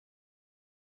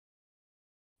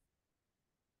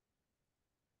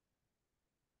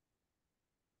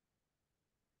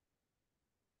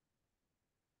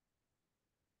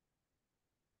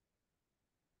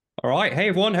All right. Hey,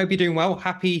 everyone. Hope you're doing well.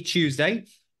 Happy Tuesday.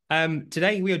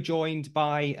 Today, we are joined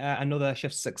by another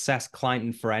Chef Success client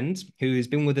and friend who has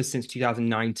been with us since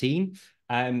 2019.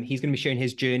 He's going to be sharing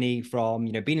his journey from,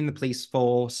 being in the police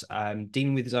force,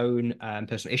 dealing with his own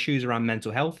personal issues around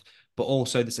mental health, but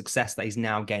also the success that he's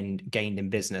now gained in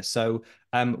business. So,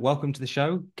 welcome to the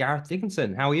show, Gareth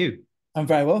Dickinson. How are you? I'm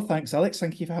very well, thanks, Alex.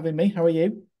 Thank you for having me. How are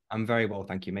you? I'm very well,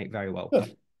 thank you, mate. Very well.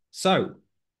 Good. So,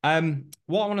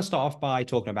 what I want to start off by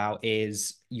talking about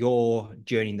is your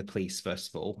journey in the police,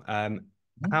 first of all.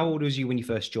 How old was you when you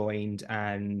first joined,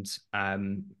 and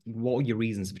what were your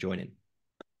reasons for joining?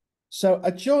 So I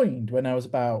joined when I was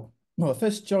I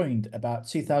first joined about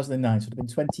 2009, so I'd have been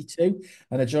 22,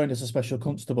 and I joined as a special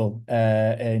constable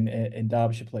in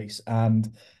Derbyshire Police, and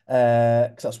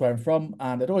because that's where I'm from,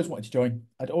 and I'd always wanted to join.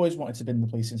 I'd always wanted to be in the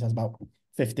police since I was about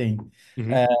 15.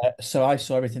 Hmm. So I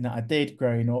saw everything that I did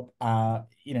growing up,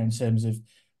 in terms of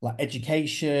like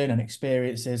education and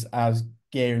experiences as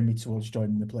gearing me towards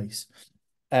joining the police.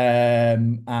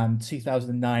 And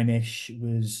 2009-ish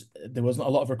there wasn't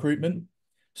a lot of recruitment.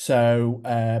 So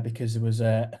because there was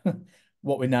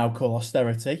what we now call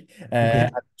austerity, Okay.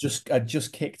 I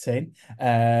just kicked in,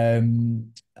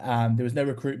 and there was no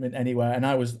recruitment anywhere. And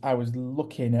I was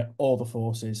looking at all the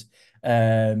forces,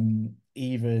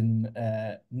 even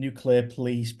nuclear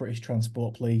police, British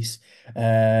Transport Police,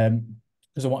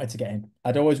 because I wanted to get in.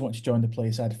 I'd always wanted to join the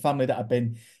police. I had family that had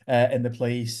been in the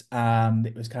police, and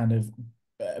it was kind of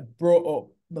brought up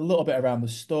a little bit around the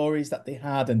stories that they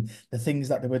had and the things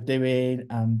that they were doing,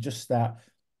 and just that,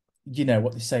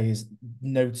 what they say is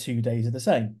no 2 days are the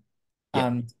same. Yeah.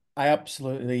 And I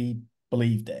absolutely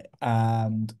believed it.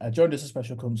 And I joined as a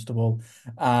special constable.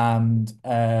 And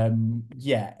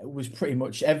yeah, it was pretty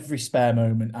much every spare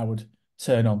moment I would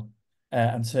turn on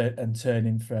and turn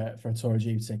in for a tour of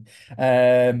duty.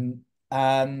 And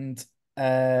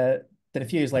then a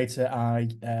few years later, I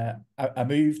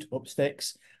moved up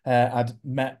sticks. I'd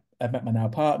met my now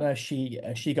partner. She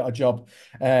got a job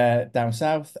down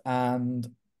south, and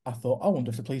I thought, I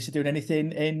wonder if the police are doing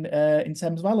anything in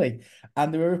Thames Valley,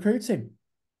 and they were recruiting.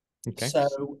 Okay.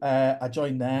 So I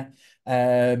joined there,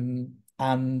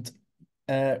 and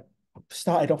uh,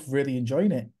 started off really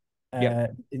enjoying it. Yeah.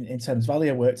 In Thames Valley,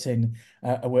 I worked in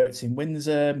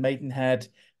Windsor, Maidenhead,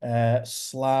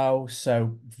 Slough,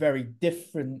 so very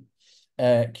different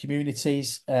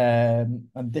communities, and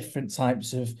different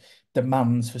types of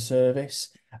demands for service.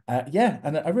 Yeah,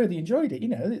 and I really enjoyed it.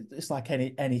 It's like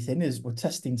anything is we're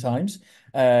testing times.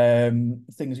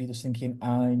 Things you're just thinking,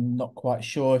 I'm not quite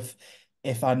sure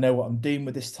if I know what I'm doing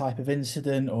with this type of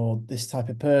incident or this type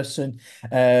of person.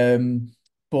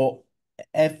 But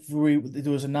there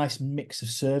was a nice mix of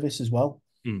service as well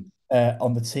Mm.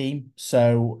 on the team.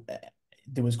 So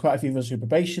there was quite a few of us who were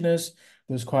probationers.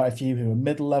 There was quite a few who were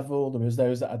middle level. There was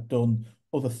those that had done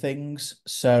other things.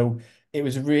 So it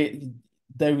was really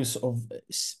those sort of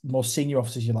more senior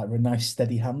officers, you like, were a nice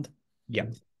steady hand, Yeah.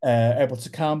 able to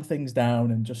calm things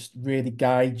down and just really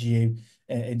guide you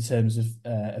in terms of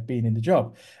being in the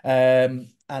job. And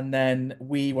then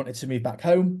we wanted to move back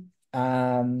home,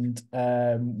 and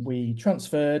we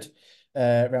transferred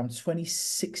around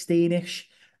 2016-ish,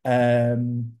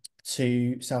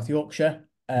 to South Yorkshire.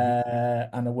 Mhm.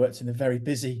 And I worked in a very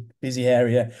busy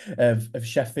area of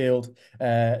Sheffield.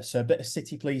 So a bit of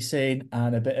city policing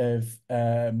and a bit of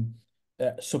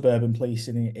suburban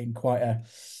policing in quite a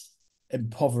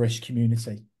impoverished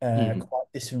community, Mhm. quite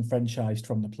disenfranchised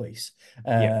from the police,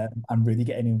 Yeah. and really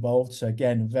getting involved. So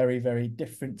again, very, very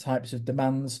different types of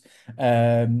demands.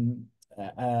 Yeah,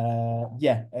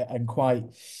 and quite,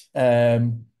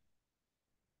 um,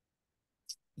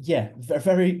 yeah,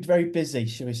 very, very busy,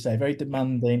 shall we say, very Yeah.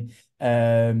 demanding.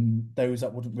 Those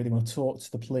that wouldn't really want to talk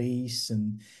to the police,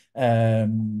 and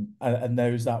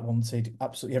those that wanted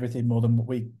absolutely everything more than what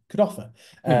we could offer.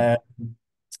 Mm.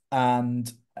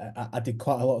 And I did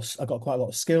quite a lot I got quite a lot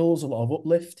of skills, a lot of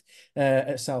uplift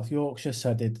at South Yorkshire.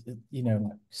 So I did,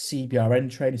 like CBRN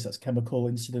training, so that's chemical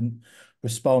incident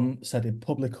response. I did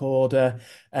public order.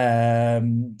 I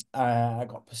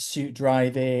got pursuit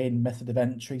driving, method of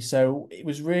entry. So it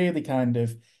was really kind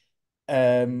of,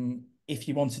 if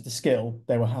you wanted the skill,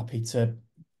 they were happy to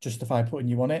justify putting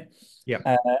you on it.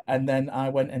 Yeah. And then I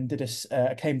went and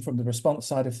I came from the response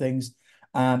side of things,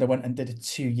 and I went and did a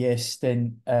 2 year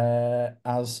stint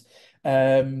as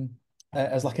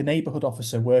like a neighbourhood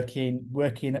officer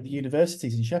working at the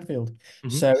universities in Sheffield.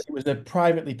 Mhm. So it was a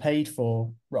privately paid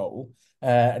for role,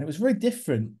 and it was very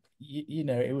different.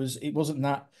 It wasn't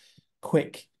that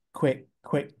quick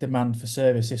demand for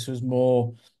service. This was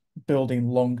more building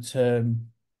long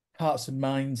term hearts and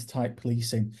minds type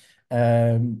policing.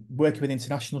 working with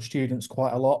international students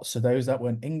quite a lot. So those that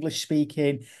weren't English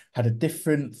speaking had a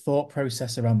different thought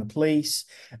process around the police,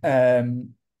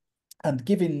 and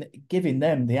giving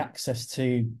them the access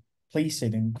to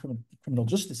policing and criminal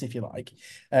justice, if you like,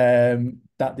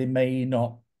 that they may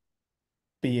not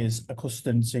be as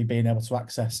accustomed to being able to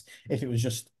access if it was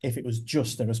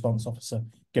just a response officer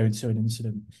going to an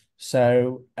incident.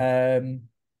 So and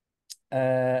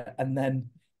then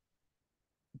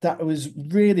that was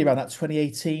really around that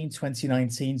 2018,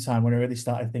 2019 time when I really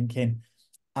started thinking,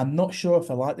 I'm not sure if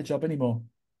I like the job anymore.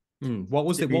 What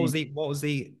was To the what was be, the what was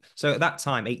the so at that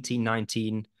time, 18,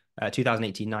 19,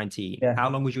 2018, 19, yeah. how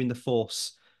long was you in the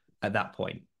force at that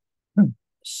point?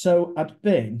 So I'd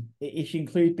been, if you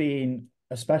include being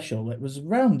a special, it was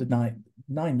around the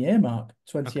 9 year mark,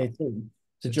 Okay. 2018,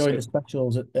 to join So the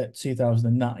specials at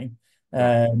 2009.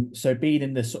 right. So being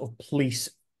in the sort of police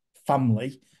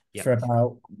family Yeah. for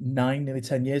about 9, nearly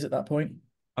 10 years at that point.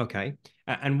 Okay.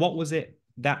 And what was it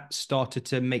that started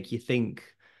to make you think,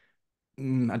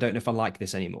 I don't know if I like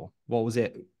this anymore? What was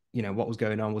it? What was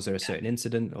going on? Was there a certain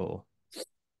incident or?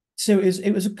 So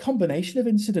it was a combination of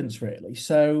incidents really.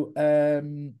 So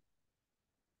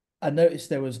I noticed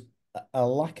there was a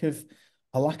lack of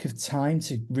time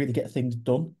to really get things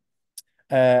done.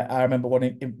 I remember one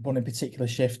in particular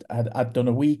shift, I'd done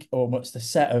a week almost a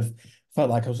set of, felt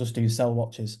like I was just doing cell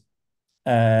watches.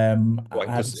 What,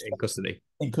 I just in custody?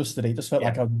 in custody, just felt Yeah.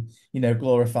 like I'm,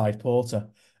 glorified porter,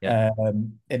 Yeah.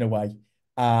 in a way.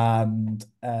 And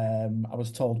I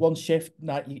was told one shift,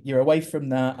 night you're away from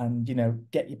that, and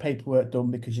get your paperwork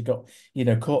done because you got,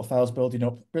 court files building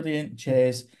up. Brilliant,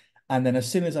 cheers. And then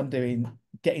as soon as I'm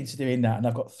getting to doing that, and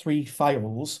I've got three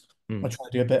files, I'm Mm, trying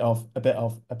to do a bit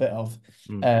of.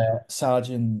 mm.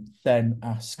 Sergeant then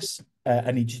asks,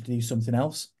 "I need you to do something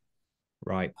else."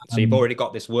 Right. So you've And already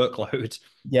got this workload,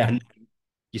 yeah, and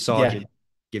your yeah, sergeant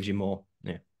gives you more.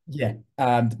 Yeah. yeah.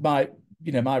 And my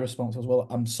response was, "Well,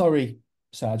 I'm sorry,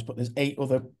 Sarge, but there's 8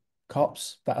 other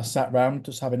cops that are sat round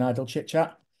just having idle chit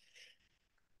chat.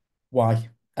 Why?"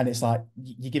 And it's like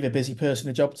you give a busy person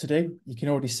a job to do. You can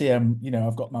already see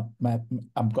I've got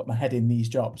my head in these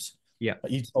jobs Yeah.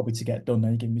 that you told me to get done. Now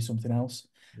you're giving me something else.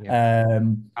 Yeah.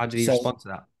 How did he So respond to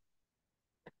that?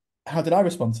 how did I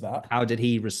respond to that? How did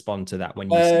he respond to that when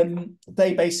you said,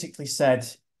 They basically said,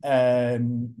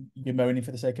 "You're moaning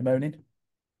for the sake of moaning,"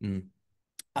 mm,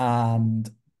 and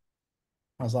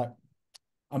I was like,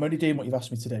 "I'm only doing what you've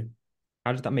asked me to do."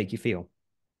 how did that make you feel?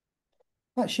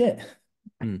 Like shit.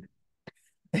 Mm,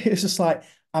 It was just like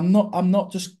I'm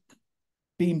not just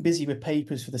being busy with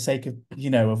papers for the sake of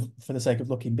for the sake of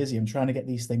looking busy. I'm trying to get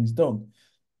these things done.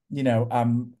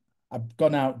 I've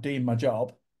gone out doing my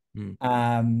job, mm,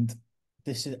 and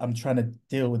I'm trying to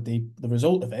deal with the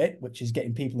result of it, which is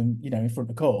getting people in front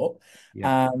of court.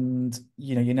 yeah. And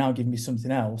you're now giving me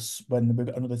something else when we've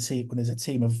got another team, when there's a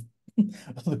team of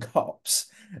other cops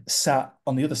sat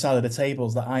on the other side of the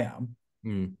tables that I am,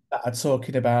 Mm, that are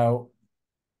talking about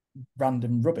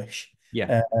random rubbish.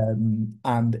 yeah.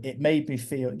 And it made me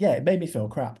feel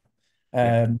crap.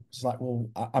 Yeah. It's like, well,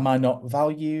 am I not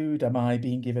valued? Am I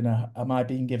being given a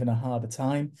harder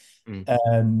time?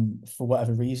 Mm, For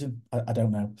whatever reason, I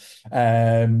don't know.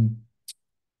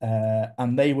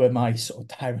 And they were my sort of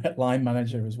direct line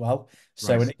manager as well.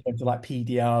 So right. when it came to like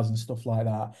PDRs and stuff like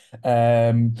that,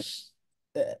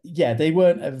 yeah, they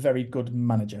weren't a very good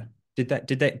manager. Did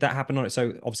that happen on it?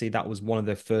 So obviously that was one of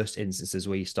the first instances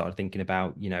where you started thinking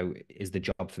about, is the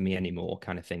job for me anymore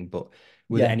kind of thing. But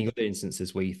were there Yeah, any other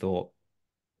instances where you thought,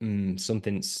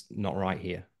 something's not right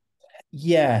here?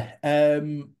 yeah.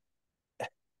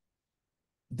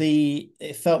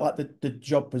 It felt like the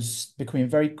job was becoming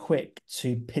very quick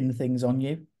to pin things on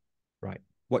you. Right.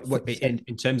 What For what the sake,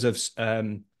 in terms of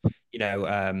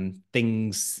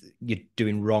things you're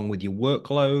doing wrong with your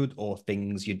workload or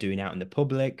things you're doing out in the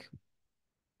public?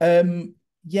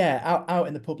 yeah, out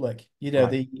in the public, Right.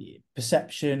 the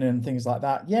perception and things like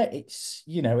that. Yeah, it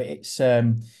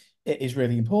is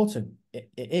really important. It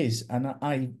is, and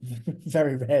I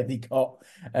very rarely got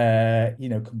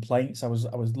complaints. I was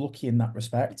lucky in that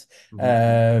respect.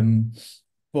 Mhm. Um,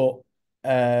 but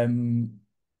um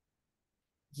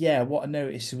yeah, what I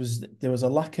noticed was that there was a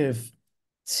lack of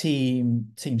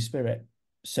team spirit.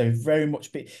 So very much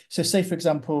so say for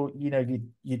example,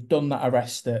 you'd done that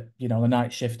arrest at, the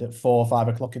night shift at 4 or 5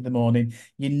 o'clock in the morning.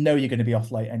 You're going to be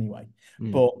off late anyway.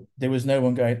 Mm. But there was no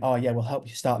one going, "Oh yeah, we'll help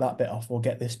you start that bit off. We'll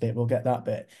get this bit, we'll get that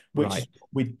bit," which Right. is what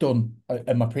we'd done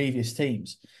in my previous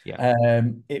teams. Yeah.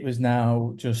 It was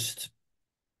now just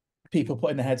people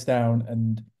putting their heads down,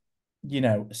 and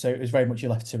so it was very much you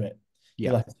left to it. You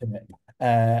Yeah. left to it.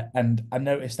 And I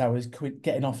noticed I was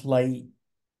getting off late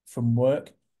from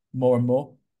work more and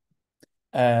more.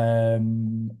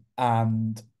 And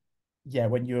yeah,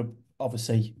 when you're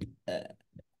obviously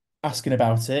asking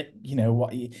about it,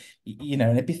 and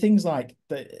it'd be things like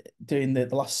doing the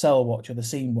last cell watch or the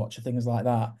scene watch or things like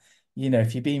that.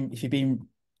 If you've been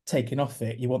taken off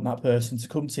it, you want that person to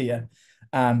come to you,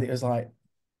 and it was like,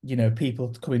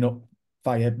 people coming up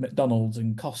via McDonald's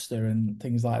and Costa and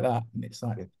things like that, and it's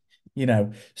like, Yeah.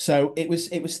 so it was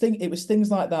things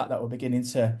like that that were beginning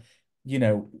to, you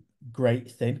know,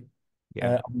 grate thin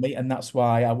Yeah. on me, and that's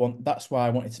why I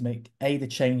wanted to make the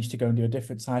change to go and do a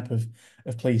different type of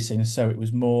policing. So it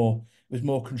was more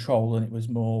control, and it was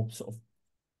more sort of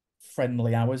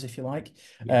friendly hours, if you like.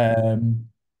 Yeah. Um,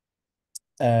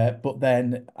 but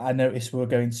then I noticed we were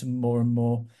going to more and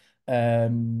more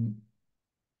um,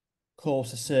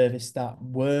 calls of service that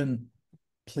weren't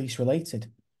police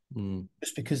related, Mm.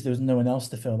 just because there was no one else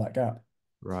to fill that gap,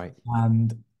 Right.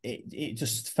 and it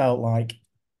just felt like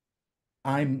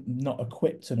I'm not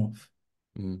equipped enough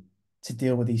Mm. to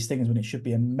deal with these things when it should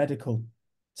be a medical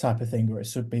type of thing, or it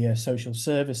should be a social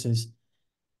services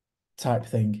type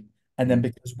thing. And then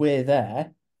Mm. because we're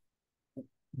there,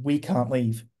 we can't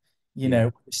leave.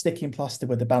 Yeah. Sticking plaster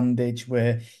with the bandage,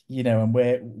 and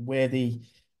we're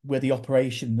the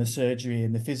operation, the surgery,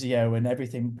 and the physio, and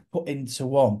everything put into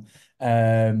one.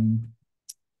 Um,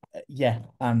 yeah,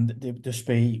 and there'd just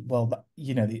be, well,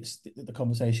 the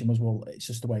conversation was, well, it's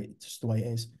just the way it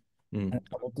is. Mm. And,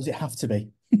 well, does it have to be?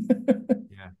 Yeah.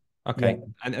 Yeah. Okay.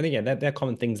 And I think yeah, they're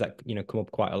common things that come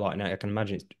up quite a lot. And I can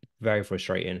imagine it's very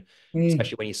frustrating, Mm.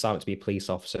 especially when you sign up to be a police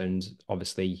officer and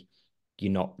obviously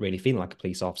you're not really feeling like a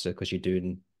police officer because you're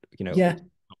doing, you know, Yeah,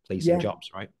 policing yeah. jobs,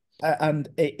 right? And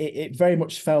it very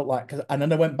much felt like, cause, and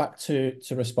then I went back to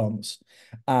response,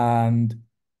 and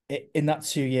in that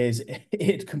 2 years it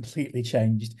had completely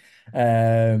changed.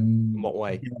 In what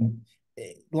way?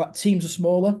 Like teams are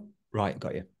smaller. Right,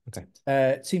 got you. Okay.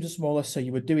 Teams are smaller, so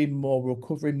you were doing more, we were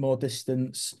covering more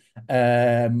distance.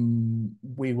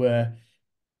 We were,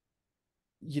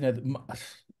 you know,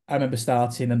 I remember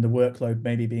starting and the workload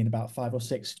maybe being about 5 or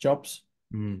 6 jobs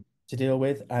Mm. to deal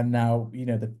with, and now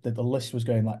the list was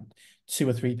going like 2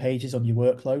 or 3 pages on your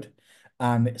workload,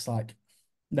 and it's like,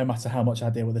 no matter how much I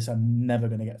deal with this, I'm never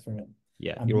going to get through it.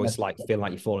 Yeah, you're I'm never always like gonna get feeling through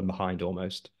like it. you're falling behind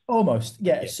almost. Almost,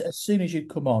 yeah. Yeah. As soon as you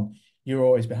come on, you're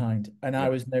always behind, and I Yeah.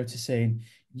 was noticing,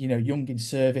 young in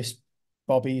service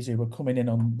bobbies who were coming in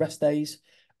on rest days,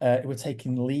 who were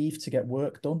taking leave to get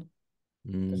work done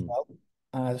as Mm. well.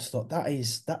 And I just thought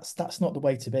that's not the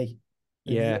way to be.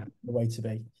 It's really Yeah. not the way to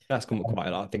be. That's come up quite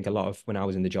a lot. I think a lot of when I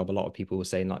was in the job, a lot of people were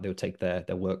saying like they would take their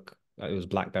work. It was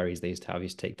Blackberries they used to have.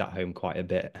 Used to take that home quite a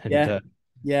bit, and Yeah,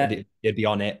 yeah, they'd be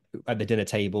on it at the dinner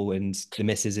table, and the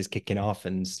missus is kicking off,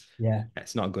 and yeah.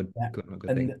 it's not a Yeah. not a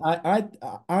good thing. And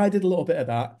I did a little bit of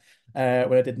that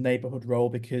when I did neighborhood role,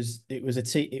 because it was a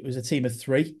team of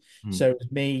three. Mm. So it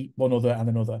was me, one other, and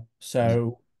another. Mm.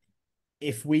 So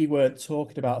if we weren't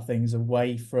talking about things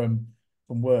away from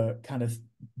work, kind of,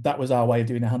 that was our way of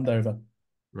doing a handover,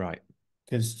 Right.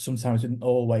 because sometimes we didn't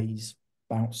always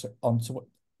bounce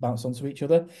onto each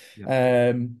other. Yeah.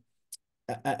 Um,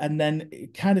 and then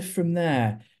kind of from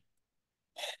there,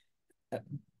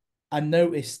 I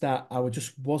noticed that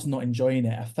just was not enjoying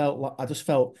it. I just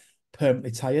felt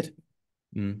permanently tired,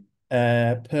 Mm.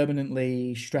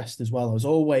 permanently stressed as well. I was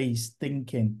always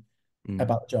thinking Mm.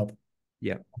 about the job,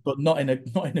 Yeah. but not in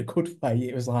a good way.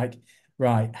 It was like,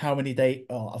 right, how many days?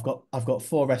 Oh, I've got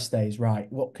 4 rest days.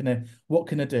 Right, what can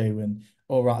I do? And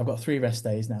all right, I've got 3 rest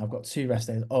days now. I've got 2 rest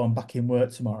days. Oh, I'm back in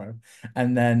work tomorrow,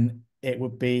 and then it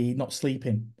would be not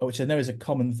sleeping, which I know is a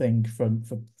common thing for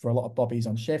a lot of bobbies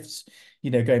on shifts.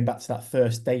 Going back to that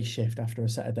first day shift after a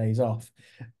set of days off.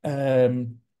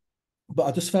 Um, but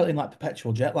I just felt in like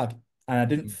perpetual jet lag, and I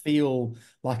didn't Mm. feel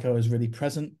like I was really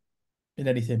present in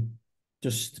anything.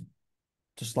 Just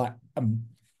just like I'm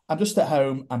just at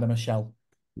home and I'm a shell.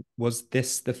 Was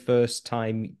this the first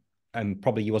time, and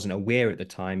probably you wasn't aware at the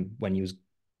time when you was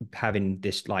having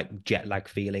this like jet lag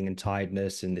feeling and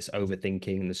tiredness and this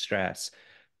overthinking and the stress,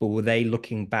 but were they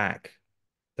looking back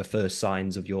the first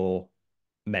signs of your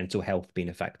mental health being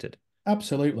affected?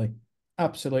 Absolutely.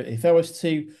 Absolutely. If I was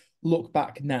to look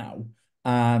back now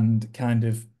and kind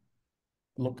of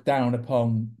look down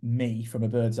upon me from a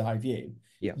bird's eye view,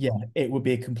 Yeah. yeah, it would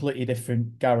be a completely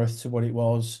different Gareth to what it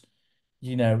was,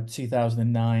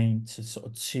 2009 to sort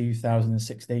of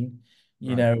 2016,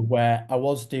 Right. where I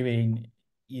was doing,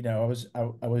 I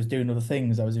was doing other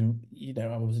things. I was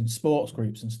in sports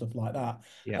groups and stuff like that.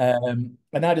 Yeah.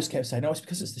 And I just kept saying, no, it's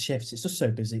because it's the shifts. It's just so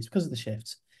busy. It's because of the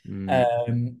shifts.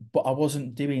 Mm. But I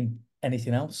wasn't doing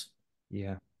anything else.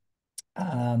 Yeah.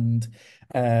 And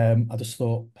I just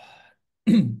thought,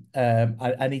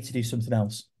 I need to do something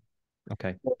else.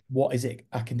 Okay. What is it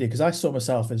I can do? Because I saw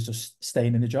myself as just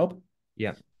staying in the job.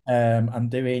 Yeah. And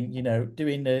doing,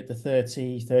 doing the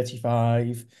 30,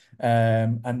 35,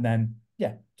 and then,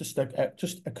 yeah, just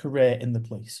a career in the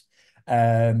police.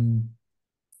 Um,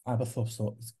 I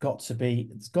thought it's got to be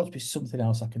something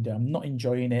else I can do. I'm not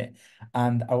enjoying it.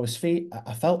 And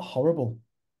I felt horrible.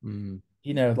 Mm.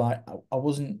 Like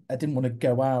I didn't want to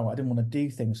go out. I didn't want to do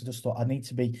things. I just thought I need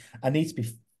to be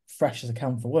fresh as I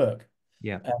can for work.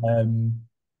 Yeah. Um,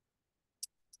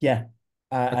 yeah.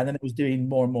 And Okay. then it was doing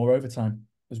more and more overtime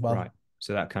as Right. well.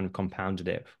 So that kind of compounded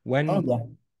it. Oh When yeah.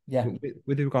 Yeah.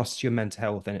 with regards to your mental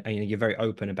health, and you're very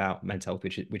open about mental health,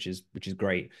 which is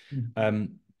great. Mm. Um,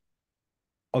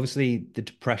 Obviously the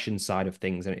depression side of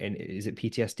things, and is it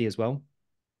PTSD as well?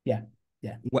 Yeah.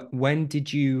 Yeah. When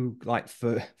did you like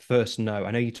first know?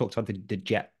 I know you talked about the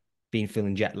jet being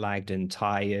feeling jet lagged and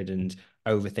tired and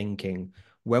overthinking.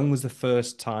 When was the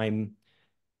first time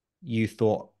you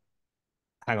thought,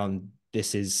 hang on,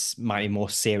 this is might be more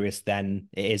serious than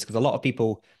it is? Because a lot of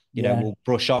people, Yeah. will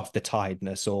brush off the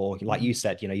tiredness, or like you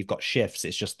said, you've got shifts,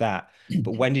 it's just that.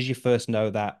 But when did you first know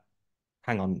that,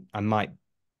 hang on, I might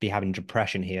be having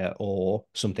depression here or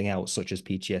something else, such as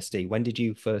PTSD? When did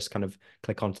you first kind of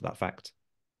click onto that fact?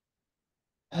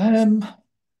 Um,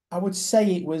 I would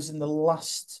say it was in the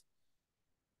last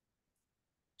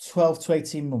 12 to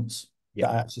 18 months Yeah.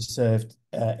 that I actually served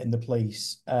in the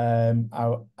police. I'd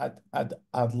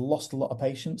lost a lot of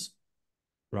patience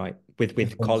Right. With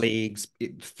because colleagues,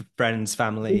 friends,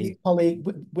 family. with colleague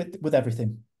with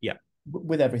everything, Yeah.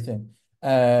 with everything.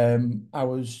 I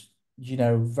was,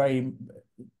 very,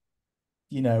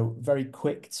 very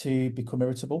quick to become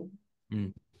irritable.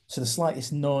 Mm. So the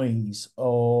slightest noise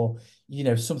or,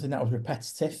 something that was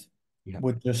repetitive Yeah.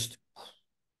 would just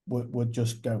would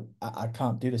just go, I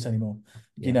can't do this anymore.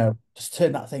 Yeah. Just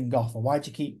turn that thing off. Or why'd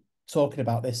you keep talking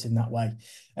about this in that way?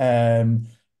 Um,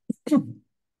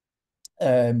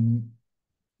 um,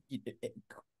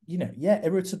 yeah,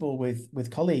 irritable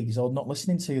with colleagues or not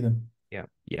listening to them. Yeah.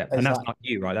 Yeah. And It's that's like, not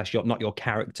you, right? That's not your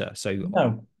character. So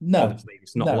no, no, obviously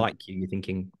it's not no, like you. You're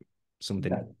thinking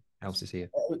something no. else is here.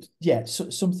 Yeah,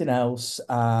 something else.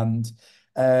 And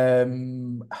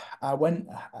um, I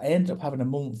ended up having a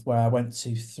month where I went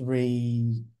to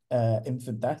three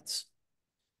infant deaths.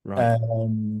 Right.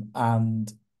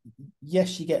 And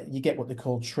yes, you get what they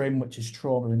call TRIM, which is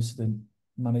trauma incident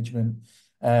management,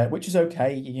 which is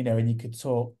okay, and you could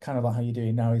talk kind of like how you're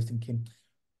doing now. You're thinking,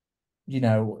 you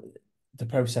know, the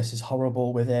process is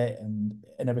horrible with it and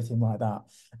everything like that.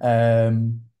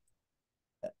 Um,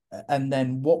 and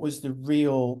then what was the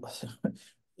real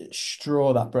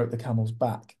straw that broke the camel's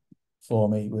back for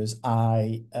me was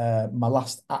my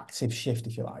last active shift,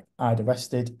 if you like, I'd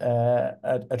arrested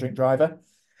a drink driver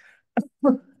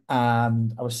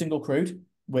and I was single crewed, Mhm.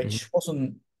 which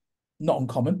wasn't not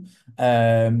uncommon.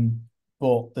 Um,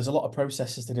 but there's a lot of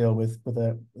processes to deal with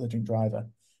a drink driver.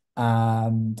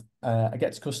 And I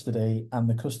get to custody, and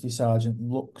the custody sergeant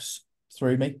looks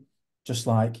through me, just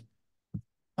like,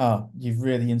 "Oh, you've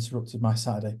really interrupted my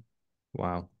Saturday."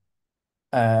 Wow.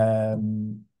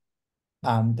 Um,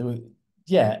 and they were,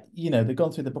 yeah, they've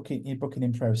gone through the booking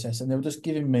in process, and they were just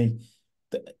giving me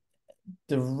the,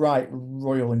 the right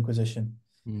Royal Inquisition.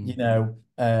 Mm.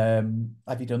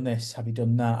 Have you done this? Have you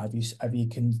done that? Have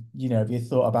you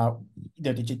thought about,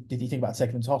 did you think about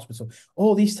taking them to hospital?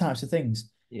 All these types of things.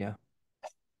 Yeah.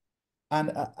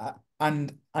 And I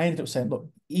ended up saying, look,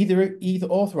 either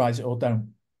authorize it or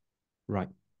don't. Right.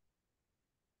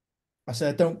 I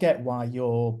said, I don't get why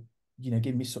you're,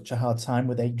 giving me such a hard time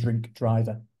with a drink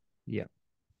driver. Yeah.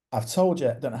 I've told you,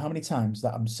 I don't know how many times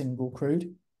that I'm single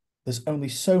crewed. There's only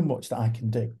so much that I can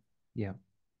do. Yeah.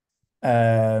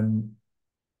 Um,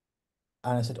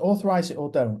 And I said, authorize it or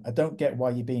don't. I don't get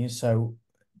why you're being so,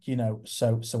 so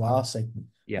arsey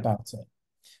Yeah. about it.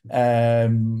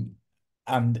 Um,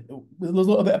 and there was a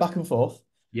little bit of back and forth.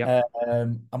 Yep.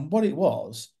 And what it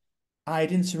was, I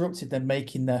had interrupted them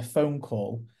making their phone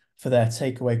call for their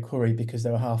takeaway curry because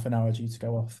they were half an hour due to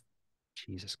go off.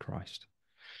 Jesus Christ.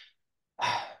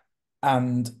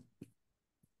 And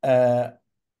uh,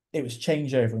 it was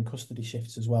changeover and custody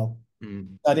shifts as well.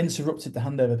 Mm. I'd interrupted the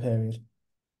handover period.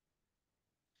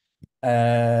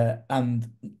 And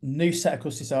new set of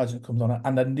custody sergeant comes on,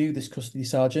 and I knew this custody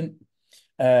sergeant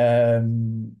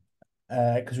um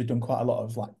because we'd done quite a lot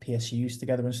of like PSUs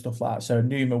together and stuff like that. So I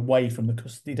knew him away from the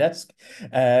custody desk.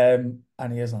 And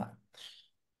he was like,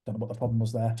 don't know what the problem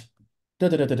was there. Da,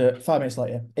 da, da, da, da. 5 minutes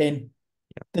later, in,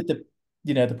 did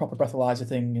the proper breathalyzer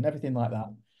thing and everything like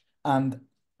that. And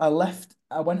I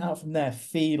went out from there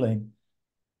feeling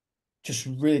just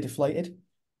really deflated.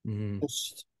 Mm.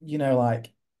 Just,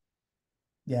 like,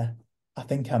 yeah, I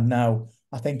think I'm now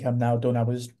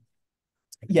done.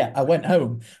 Yeah, I went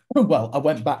home. Well, I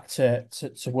went back to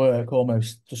work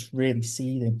almost just really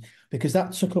seething because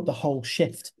that took up the whole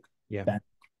shift Yeah. then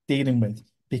dealing with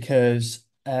because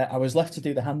I was left to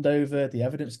do the handover, the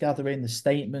evidence gathering, the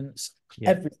statements, Yeah.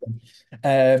 everything.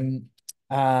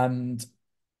 And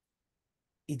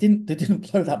they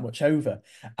didn't blow that much over.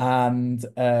 And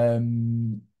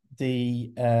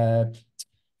the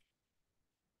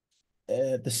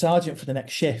sergeant for the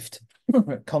next shift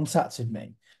contacted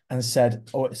me and said,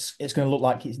 "Oh, it's going to look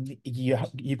like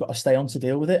you've got to stay on to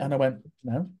deal with it." And I went,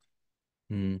 "No,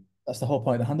 Mm. that's the whole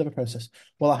point of the handover process."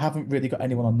 Well, I haven't really got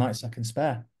anyone on nights I can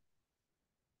spare.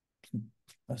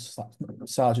 That's like,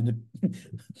 sergeant, the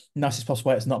nicest possible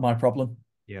way. It's not my problem.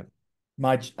 Yeah.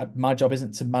 My job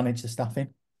isn't to manage the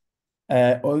staffing.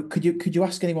 Or could you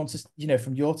ask anyone to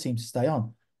from your team to stay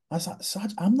on? I was like,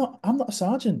 Sarge, I'm not a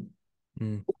sergeant.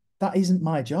 Mm. That isn't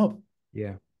my job.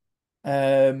 Yeah.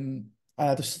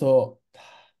 I just thought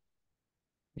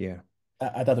Yeah.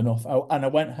 I'd had enough. And I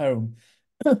went home.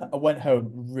 I went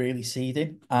home really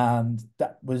seething, and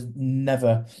that was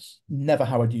never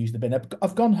how I'd usually been.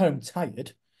 I've gone home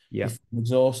tired, Yeah. before I'm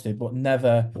exhausted, but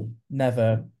never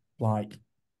like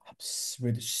I'm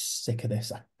really sick of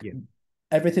this. Yeah.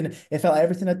 Everything it felt like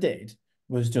everything I did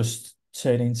was just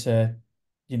turning to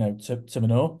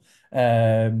manure.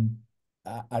 Um,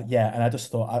 yeah, and I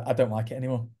just thought I don't like it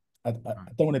anymore. I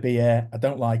don't want to be here. I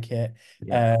don't like it.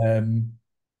 Yeah. Um,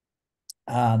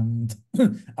 and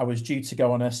I was due to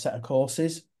go on a set of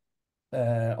courses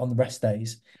on the rest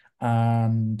days,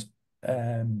 and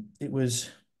it was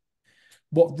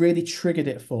what really triggered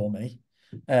it for me.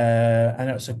 I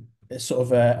know it's sort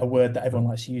of a word that everyone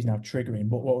likes to use now, triggering,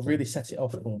 but what really set it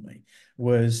off for me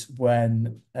was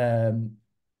when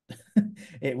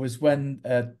it was when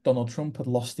Donald Trump had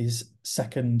lost his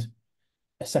second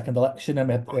election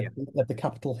and Oh, yeah. we had the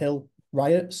Capitol Hill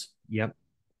riots. Yep.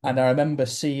 And I remember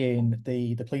seeing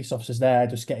the police officers there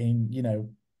just getting,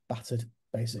 battered, Right.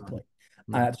 basically.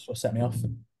 And Mm. that just sort of set me off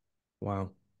Wow.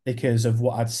 because of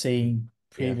what I'd seen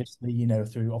Yeah. previously,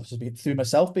 through officers through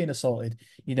myself being assaulted,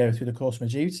 through the course of my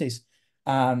duties.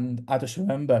 And I just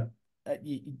remember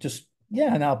just,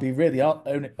 yeah, and I'll be really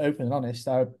open and honest.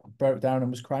 I broke down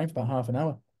and was crying for about half an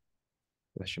hour.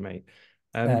 Bless you, mate.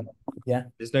 Uh, Um, yeah.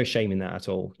 there's no shame in that at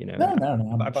all, you know. No, no,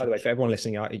 no. By the way, for everyone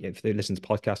listening, if they listen to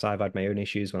podcasts, I've had my own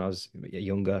issues when I was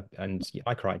younger, and yeah,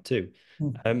 I cried too.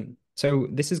 Mm, So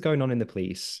this is going on in the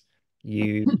police.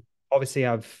 You obviously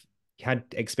have had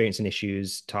experiencing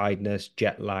issues, tiredness,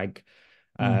 jet lag,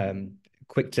 mm, um,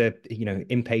 quick to,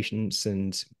 impatience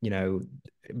and,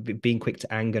 being quick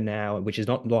to anger now, which is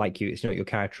not like you, it's not your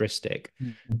characteristic.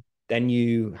 mm, Then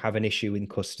you have an issue in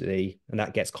custody, and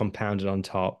that gets compounded on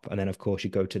top. And then, of course, you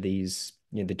go to these,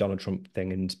 the Donald Trump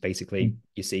thing, and basically mm.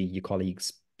 you see your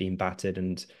colleagues being battered,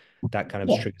 and that kind of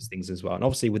Yeah, triggers things as well. And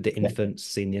obviously, with the yeah. infants,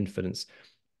 seeing the infants,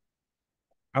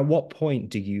 at what point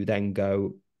do you then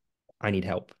go, I need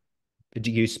help? Did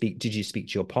you speak to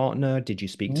your partner? Did you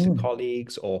speak to Mm,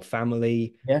 colleagues or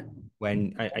family yeah.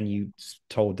 and you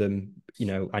told them,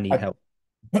 I need I, help?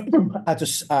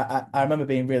 I remember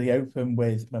being really open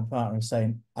with my partner and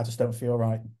saying, I just don't feel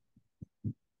right.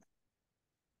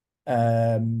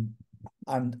 Um,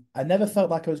 and I never felt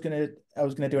like I was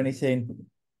gonna do anything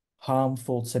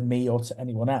harmful to me or to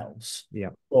anyone else. Yeah.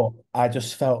 But I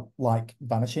just felt like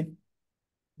vanishing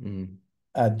Mm.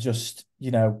 and just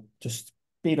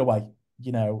being away,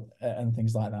 and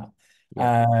things like that.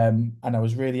 Yeah. And I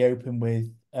was really open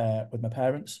with my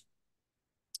parents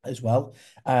as well.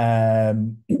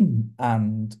 Um,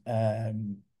 and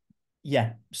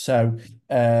yeah, so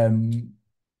um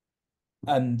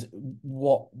and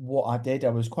what I did, I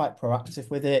was quite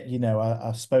proactive with it.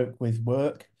 I spoke with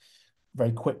work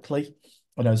very quickly,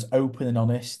 and I was open and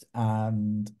honest.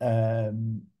 And I'd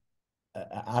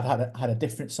had a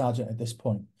different sergeant at this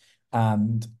point,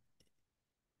 and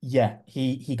yeah,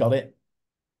 he got it.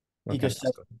 He Okay. just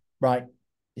That's said, good. right.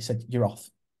 He said, "You're off."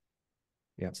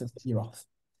 Yeah. He said, "You're off."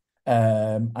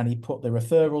 And he put the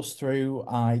referrals through.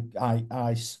 I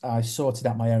sorted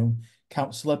out my own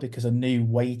counsellor because I knew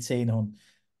waiting on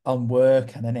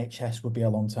work and NHS would be a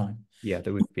long time. Yeah.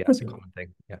 That would be, that's a common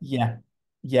thing. Yeah. Yeah,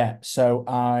 yeah. So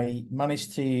I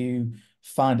managed to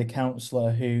find a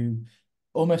counsellor who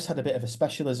almost had a bit of a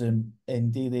specialism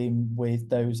in dealing with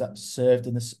those that served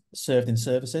in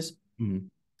services. Mm.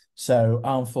 So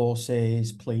armed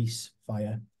forces, police,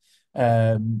 fire.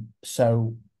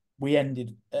 So we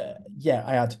ended. Yeah,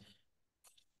 I had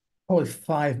probably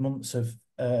 5 months of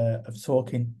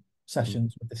talking Mm.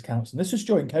 sessions with this counsellor. This was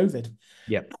during COVID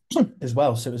Yep. as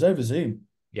well, so it was over Zoom.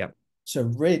 Yep. So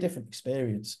really different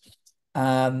experience.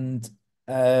 And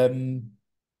um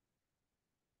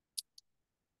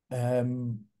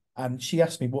um and she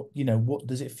asked me what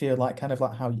does it feel like, kind of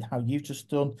like how you've just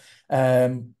done,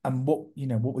 and what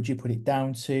would you put it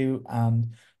down to?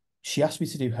 And she asked me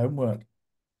to do homework.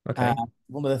 And Okay.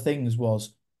 one of the things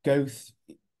was go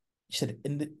she said,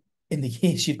 in the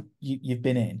years you've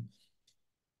been in,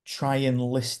 try and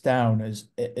list down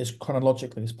as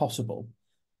chronologically as possible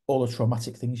all the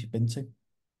traumatic things you've been to.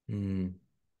 Mm.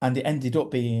 And it ended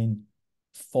up being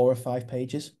 4 or 5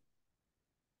 pages.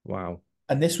 Wow.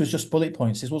 And this was just bullet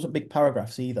points. This wasn't big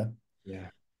paragraphs either. Yeah.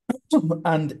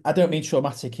 And I don't mean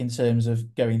traumatic in terms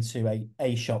of going to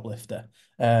a shoplifter,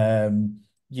 a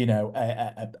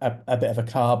bit of a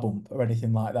car bump or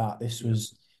anything like that. This Yeah.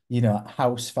 was,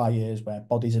 house fires where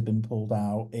bodies had been pulled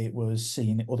out. It was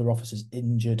seeing other officers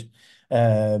injured,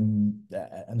 and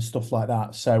stuff like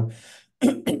that. So,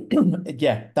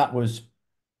 yeah, that was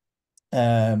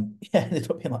yeah, it ended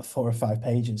up being like 4 or 5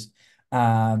 pages.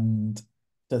 And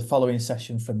the following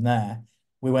session from there,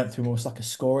 we went through almost like a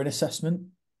scoring assessment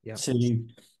Yep.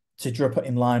 to drop it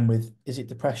in line with, is it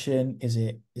depression? Is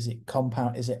it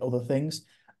compound? Is it other things?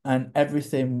 And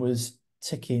everything was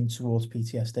ticking towards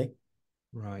PTSD.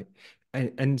 Right.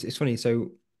 And it's funny.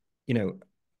 So, you know,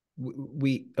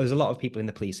 we there's a lot of people in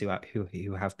the police who have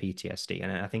PTSD,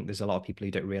 and I think there's a lot of people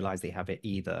who don't realize they have it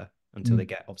either until they Mm.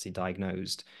 get obviously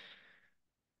diagnosed.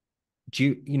 Do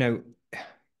you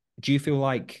do you feel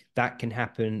like that can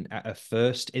happen at a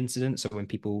first incident? So when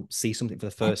people see something for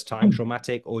the first time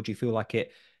traumatic, or do you feel like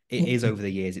it is over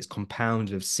the years, it's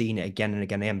compounded of seeing it again and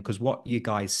again and again? Because what you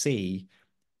guys see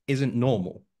isn't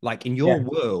normal. Like in your Yeah,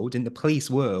 world, in the police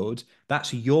world,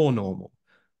 that's your normal.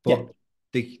 yeah. But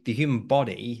the human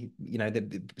body,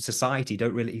 the society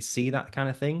don't really see that kind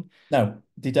of thing. No,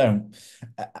 they don't.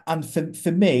 And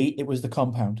for me, it was the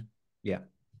compound. Yeah.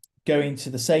 Going to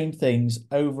the same things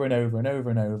over and over and over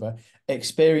and over,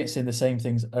 experiencing the same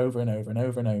things over and over and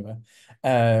over and over,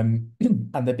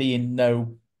 and there being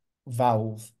no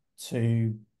valve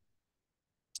to,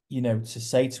 to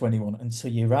say to anyone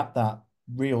until you're at that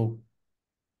real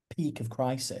peak of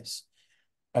crisis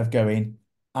of going,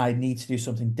 I need to do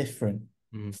something different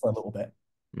Mm, for a little bit.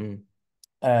 mm,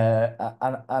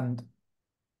 And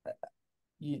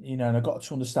and I got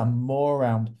to understand more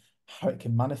around how it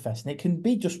can manifest. And it can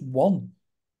be just one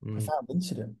mm. profound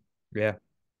incident. Yeah.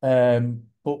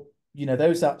 But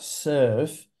those that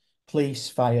serve police,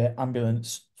 fire,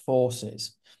 ambulance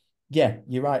forces, yeah,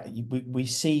 you're right. We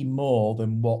see more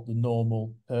than what the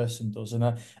normal person does, and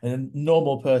a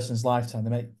normal person's lifetime,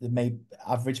 they may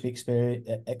average be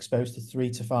exposed to 3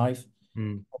 to 5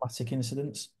 Mm. traumatic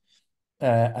incidents.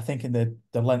 I think in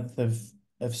the length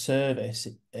of service,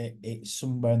 it's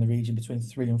somewhere in the region between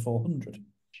 300 and 400.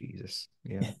 Jesus.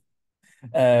 Yeah.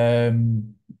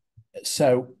 Um,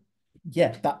 So,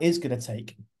 yeah, that is going to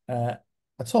take a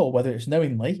toll, whether it's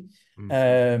knowingly,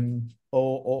 Mm.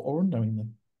 or unknowingly.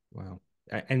 Wow.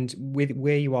 And with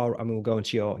where you are, I mean, we'll go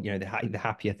into your, the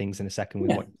happier things in a second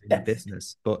with Yeah, what you do in the yeah,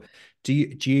 business. But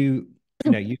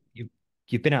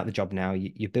you've been out of the job now.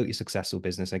 You've built your successful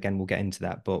business. Again, we'll get into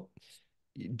that. But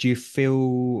do you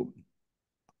feel?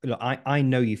 Look, I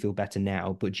know you feel better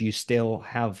now, but do you still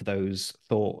have those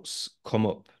thoughts come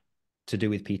up to do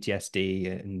with PTSD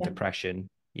and yeah, depression?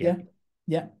 Yeah.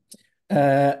 yeah, yeah.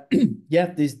 Uh,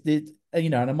 yeah,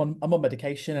 and I'm on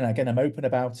medication, and again, I'm open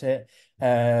about it.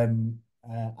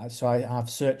 So I have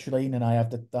sertraline, and I have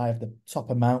the top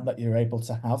amount that you're able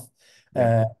to have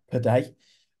Yeah. per day.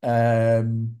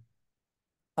 Um,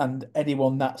 and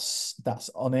anyone that's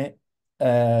on it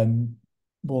um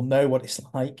will know what it's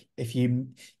like if you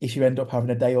end up having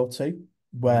a day or two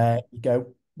Mm, where you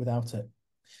go without it.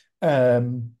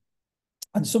 Um,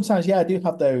 and sometimes, yeah, I do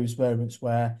have those moments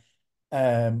where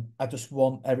I just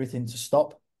want everything to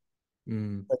stop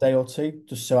mm, for a day or two,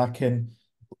 just so I can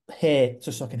hear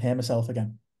myself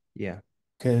again. yeah.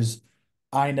 Because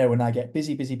I know when I get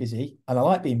busy, busy, busy, and I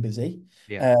like being busy,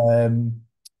 Yeah. um,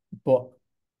 but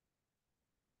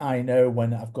I know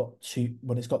when it's got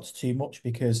to too much,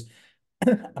 because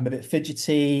I'm a bit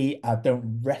fidgety. I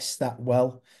don't rest that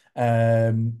well.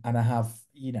 And I have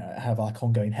like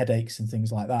ongoing headaches and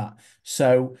things like that.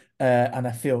 So, and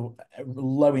I feel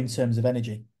low in terms of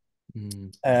energy.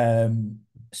 Mm, Um,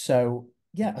 so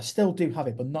yeah, I still do have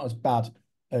it, but not as bad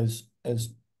as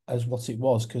what it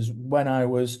was. Because when I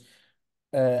was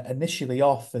initially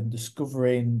off and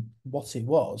discovering what it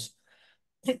was,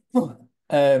 I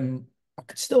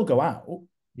could still go out,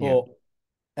 yeah. but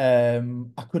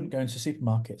I couldn't go into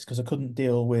supermarkets because I couldn't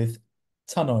deal with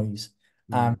tannoys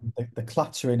and Mm. the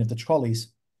clattering of the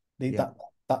trolleys, the Yeah.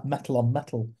 that metal on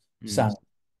metal Mm.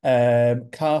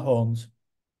 sound. Car horns,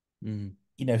 Mm.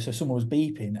 so if someone was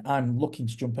beeping, I'm looking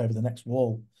to jump over the next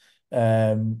wall,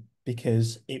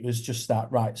 because it was just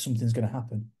that, right, something's going to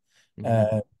happen, Mm.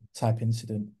 uh, type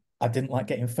incident. I didn't like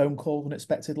getting phone calls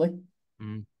unexpectedly.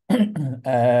 Mm.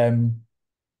 Um,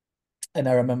 and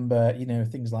I remember,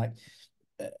 things like,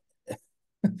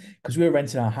 because we were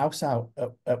renting our house out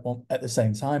at the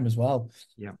same time as well.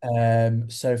 Yeah.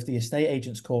 So if the estate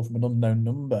agents called from an unknown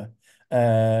number,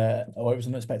 or it was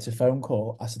an unexpected phone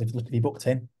call, I said, "Look, have you booked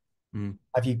in? Mm.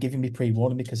 Have you given me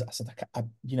pre-warning?" Because I said,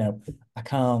 I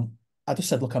can't. I just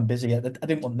said, "Look, I'm busy." I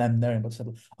didn't want them knowing, but I said,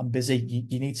 "Look, I'm busy.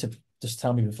 You need to just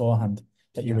tell me beforehand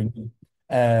that you're Yeah. ringing."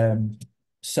 Um,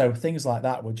 so things like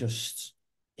that were just,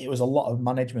 it was a lot of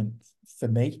management for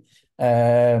me.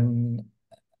 Um,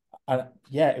 and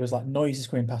yeah, it was like noises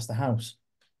coming past the house,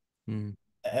 Mm.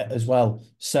 as well.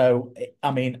 So,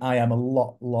 I mean, I am a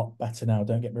lot better now.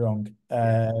 Don't get me wrong.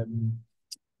 Yeah.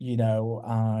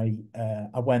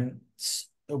 I went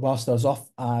whilst I was off.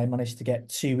 I managed to get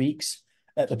 2 weeks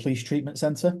at the police treatment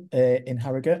centre in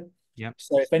Harrogate. Yeah.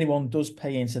 So, if anyone does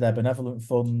pay into their benevolent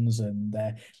funds and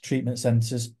their treatment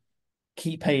centres,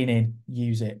 keep paying in,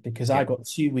 use it, because Yeah. I got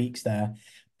 2 weeks there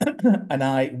and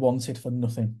I wanted for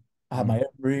nothing. I had my Mm.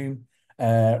 own room.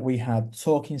 We had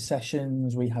talking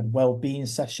sessions, we had well-being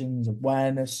sessions,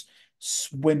 awareness,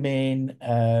 swimming,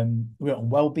 we went on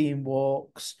well-being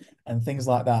walks and things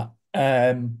like that.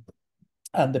 And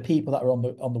the people that are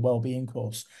on the well-being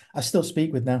course, I still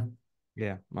speak with now,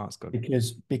 Yeah. That's good.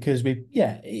 because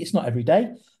it's not every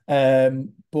day.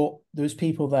 But there was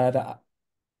people there that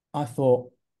I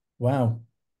thought, wow,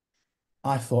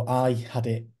 I thought I had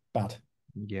it bad.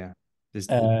 Yeah. There's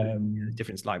Um,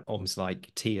 difference, like almost like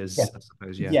yeah, tears, I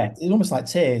suppose. Yeah. yeah, it's almost like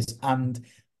tears. And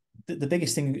the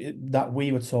biggest thing that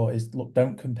we were taught is, look,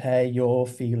 don't compare your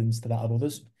feelings to that of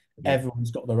others. Yeah.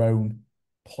 Everyone's got their own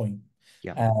point.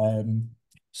 Yeah. Um,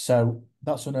 so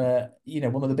that's one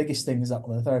of the biggest things that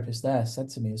one of the therapists there said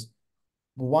to me is,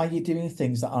 well, why are you doing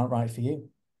things that aren't right for you?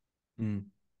 Mm.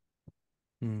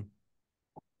 Mm.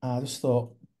 I just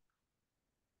thought,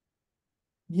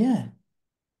 yeah,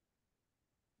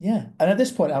 yeah. And at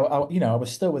this point, I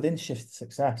was still within shift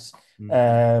success.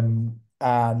 Mm.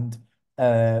 And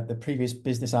the previous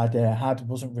business idea I had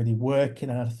wasn't really working.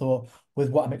 And I thought, with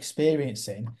what I'm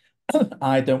experiencing,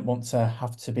 I don't want to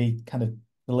have to be kind of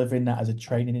delivering that as a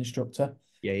training instructor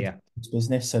Yeah. in Yeah. this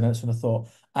business. And that's when I thought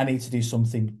I need to do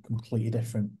something completely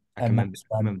different. I can And remember. that's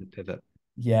I when, remember the pivot.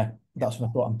 yeah, Yeah. that's when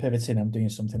I thought I'm pivoting. I'm doing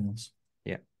something else.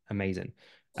 Yeah. Amazing.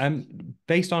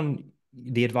 Based on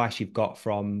the advice you've got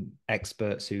from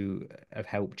experts who have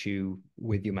helped you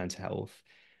with your mental health,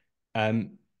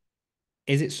 um,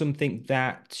 is it something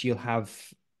that you'll have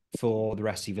for the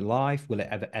rest of your life? Will it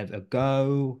ever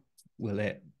go? Will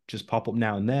it just pop up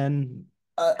now and then?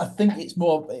 I think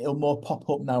it'll more pop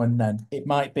up now and then. It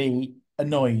might be a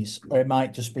noise, or it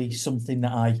might just be something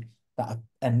that I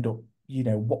end up,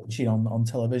 watching on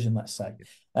television, let's say.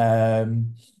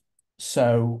 Um,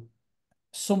 so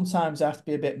sometimes I have to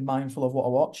be a bit mindful of what I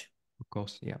watch. Of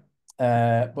course. Yeah.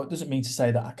 But it doesn't mean to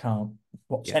say that I can't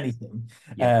watch Yeah. anything.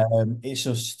 Yeah. It's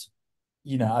just,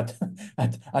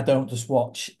 I don't just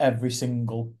watch every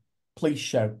single police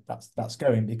show that's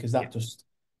going, because Yeah. that just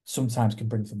sometimes can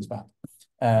bring things back.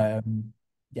 Right. Um,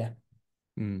 yeah.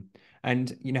 Mm.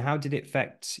 And how did it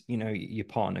affect, your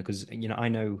partner? Because, I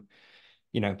know,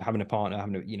 having a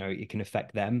partner, it can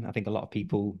affect them. I think a lot of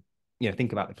people,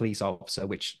 think about the police officer,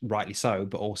 which rightly so,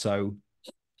 but also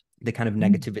the kind of Mm.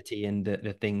 negativity and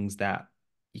the things that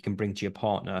you can bring to your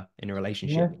partner in a Yeah,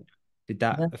 relationship. Did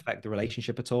that yeah. affect the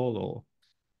relationship at all, or?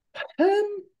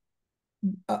 Um,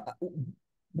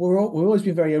 we've always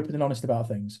been very open and honest about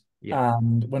things. Yeah.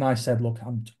 And when I said, "Look,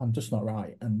 I'm just not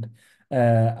right," and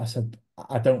I said,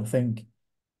 "I don't think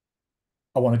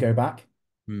I want to go back,"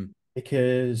 Mm.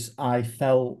 because I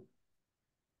felt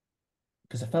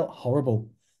horrible,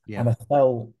 Yeah. and I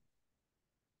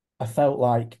felt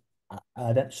like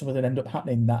something would end up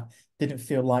happening that didn't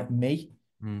feel like me,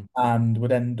 Mm. and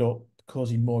would end up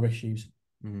causing more issues.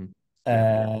 Mm.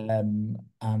 Yeah.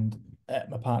 And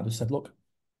my partner said, "Look,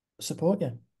 support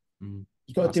you. Mm.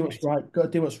 You got to That's do what's amazing. right. Got to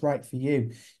do what's right for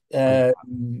you." I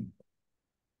love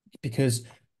Because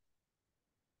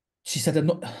she said, I'm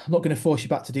not going to force you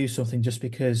back to do something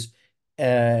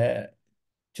uh,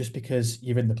 just because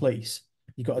you're in the police.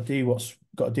 You got to do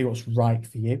what's right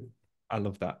for you." I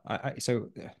love that. So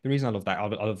the reason I love that, I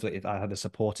love that I had a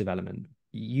supportive element.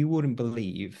 You wouldn't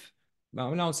believe. I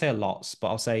mean, I won't say a lot, but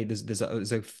I'll say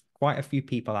quite a few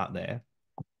people out there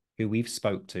who we've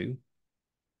spoke to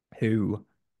who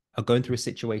are going through a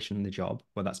situation in the job,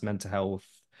 whether that's mental health,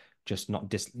 just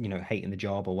not hating the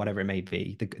job or whatever it may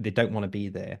be. They don't want to be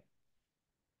there,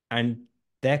 and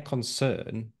their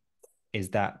concern is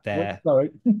that Oh, their sorry.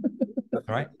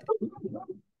 all right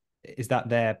is that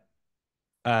their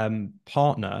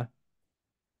partner,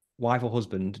 wife or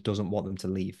husband, doesn't want them to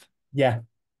leave. Yeah,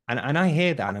 And I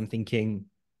hear that and I'm thinking,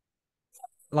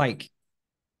 like,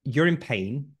 you're in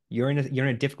pain, you're in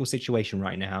a difficult situation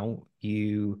right now.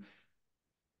 You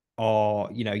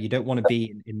don't want to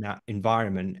be in that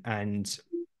environment, and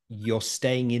you're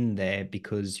staying in there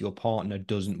because your partner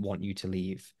doesn't want you to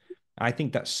leave. I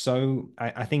think that's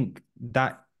I think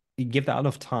that you give that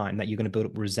enough time that you're going to build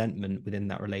up resentment within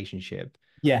that relationship.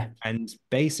 yeah, And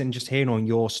based on just hearing on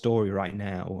your story right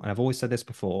now, and I've always said this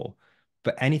before,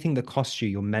 but anything that costs you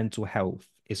your mental health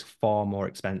is far more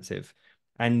expensive.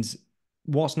 And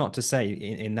what's not to say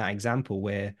in that example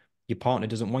where your partner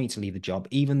doesn't want you to leave the job,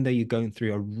 even though you're going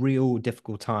through a real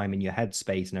difficult time in your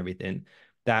headspace and everything,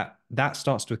 that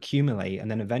starts to accumulate. And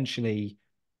then eventually,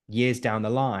 years down the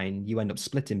line, you end up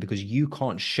splitting because you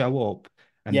can't show up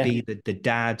and yeah, be the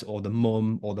dad or the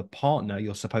mum or the partner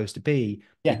you're supposed to be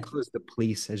yeah. because the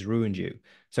police has ruined you.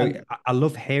 So And I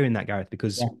love hearing that, Gareth,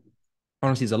 because yeah,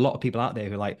 honestly, there's a lot of people out there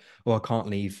who are like, "Oh, I can't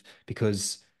leave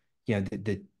because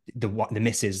the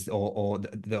missus or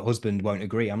the husband won't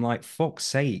agree." I'm like, "Fuck's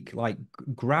sake! Like,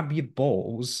 grab your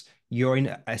balls. You're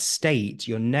in a state.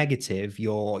 You're negative.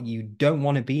 You don't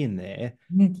want to be in there.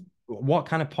 mm, What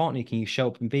kind of partner can you show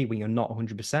up and be when you're not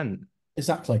 100%?"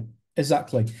 exactly,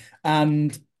 exactly.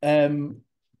 And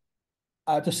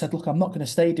I just said, look, I'm not going to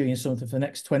stay doing something for the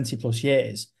next 20 plus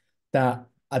years that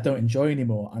I don't enjoy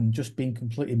anymore and just being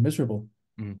completely miserable.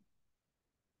 Mm,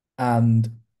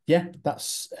 And yeah,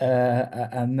 that's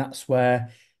where,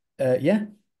 yeah,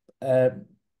 uh,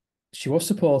 she was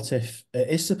supportive,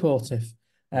 is supportive,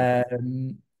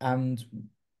 mm, and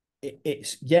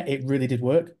yeah, it really did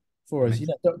work for us. You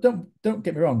amazing. know, don't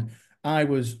get me wrong. I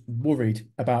was worried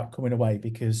about coming away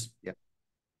because Yeah,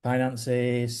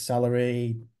 finances,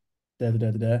 salary, da da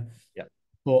da da da. yeah,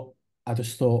 But I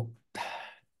just thought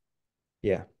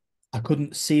yeah, I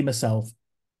couldn't see myself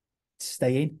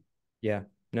staying. yeah.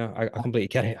 No, I completely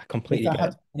get it. I If completely I get had,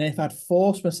 it. and if I'd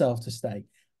forced myself to stay,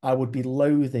 I would be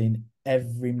loathing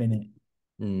every minute.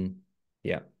 Mm,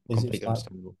 yeah, Because it's completely like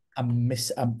understandable.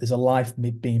 there's a life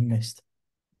being missed.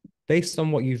 Based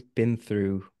on what you've been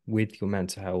through with your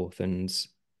mental health and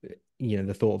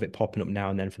the thought of it popping up now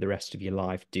and then for the rest of your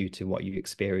life due to what you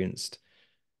experienced,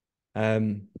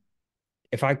 um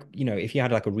if you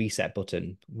had like a reset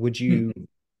button, would Hmm. you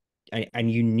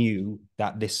and you knew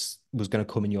that this was going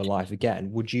to come in your life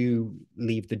again, would you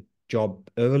leave the job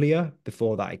earlier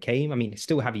before that it came? I mean,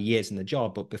 still have your years in the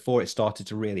job, but before it started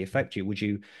to really affect you, would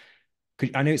you?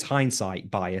 I know it's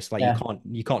hindsight bias, like Yeah.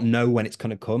 you can't know when it's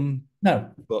going to come,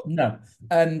 No, but no.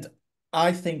 And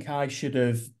I think I should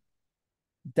have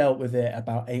dealt with it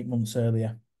about 8 months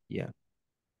earlier. yeah,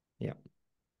 yeah,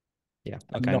 yeah.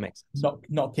 And Okay, makes sense.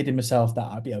 not kidding myself that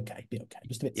I'd be okay.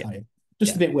 Just a bit Yeah, tired,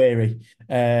 just a yeah, bit weary.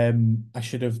 I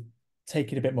should have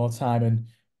taken a bit more time and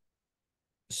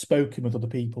spoken with other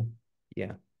people.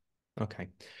 yeah. Okay.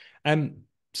 Um,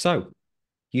 so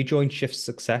you joined Shift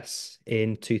Success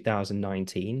in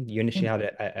 2019. You initially Hmm.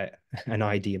 had an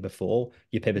idea before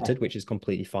you Yeah. pivoted, which is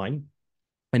completely fine.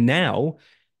 And now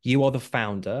you are the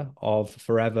founder of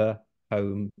Forever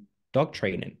Home Dog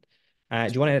Training. Do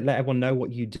you want to let everyone know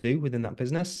what you do within that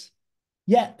business?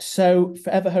 Yeah, so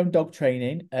Forever Home Dog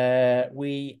Training,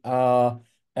 we are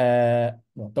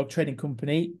well, dog training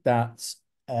company that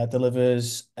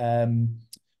delivers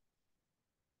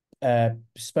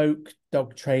bespoke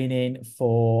dog training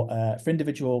for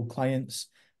individual clients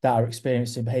that are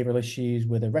experiencing behavioral issues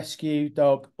with a rescue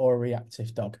dog or a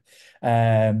reactive dog.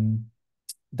 Um,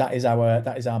 that is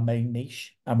our main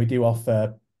niche, and we do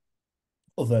offer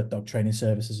other dog training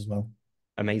services as well.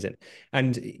 Amazing.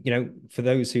 And for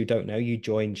those who don't know, you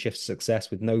joined Shift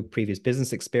Success with no previous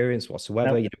business experience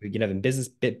whatsoever. No, You never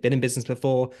been in business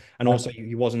before, and no, also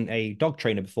you wasn't a dog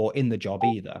trainer before in the job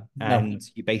either. no. And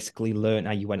you basically learned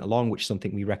how you went along, which is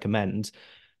something we recommend.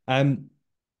 Um,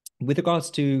 with regards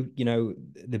to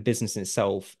the business in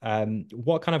itself,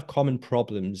 what kind of common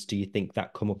problems do you think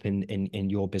that come up in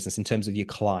your business in terms of your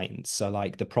clients? So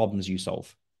like the problems you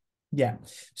solve. Yeah.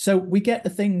 So we get the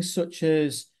things such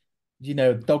as,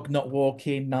 dog not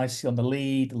walking nicely on the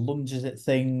lead, lunges at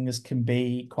things, can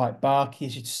be quite barky,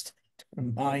 as you just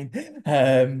remind.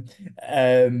 Um,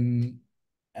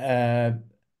 uh,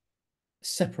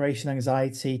 separation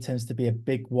anxiety tends to be a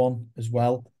big one as Yeah.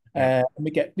 well. Yeah. And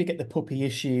we get the puppy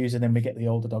issues, and then we get the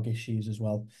older dog issues as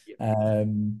well. Yeah.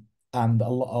 And a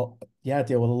lot of yeah, I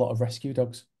deal with a lot of rescue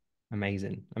dogs.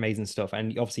 Amazing, amazing stuff.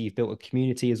 And obviously, you've built a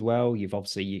community as well. You've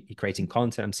obviously you're creating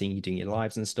content. I'm seeing you doing your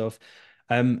lives and stuff.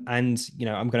 And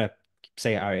I'm gonna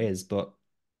say it how it is, but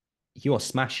you're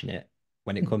smashing it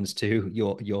when it comes to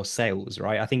your sales,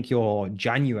 right? I think your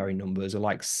January numbers are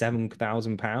like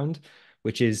 £7,000,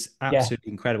 which is Yeah,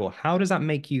 absolutely incredible. How does that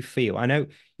make you feel? I know,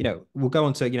 we'll go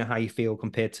on to how you feel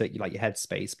compared to like your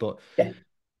headspace, but yeah.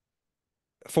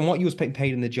 from what you was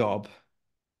paid in the job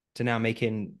to now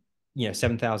making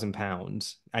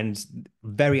 £7,000 and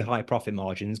very high profit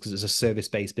margins because it's a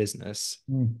service-based business.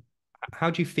 Mm. How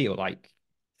do you feel like?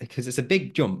 Because it's a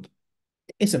big jump.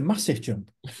 It's a massive jump.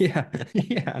 Yeah,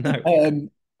 yeah, I know.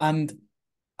 And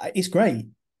it's great.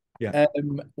 Yeah,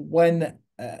 When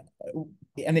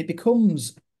and it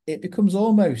becomes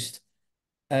almost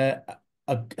uh,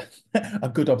 a a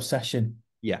good obsession,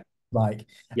 yeah, like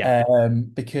yeah.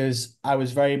 because I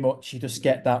was very much, you just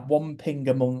get that one ping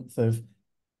a month of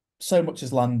so much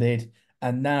has landed,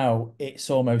 and now it's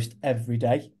almost every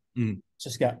day. Mm,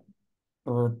 Just get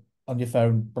brr on your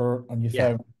phone, brr on your yeah.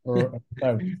 phone, brr on your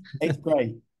phone. It's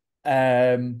great.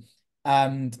 Um,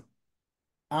 and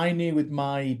I knew with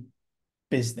my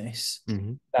business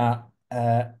Hmm. that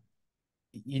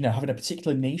having a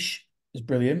particular niche is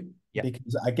brilliant Yeah.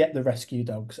 because I get the rescue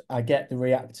dogs, I get the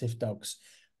reactive dogs.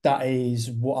 That is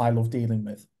what I love dealing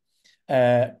with.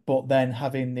 But then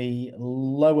having the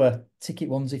lower ticket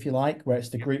ones, if you like, where it's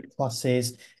the Yeah. group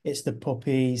classes, it's the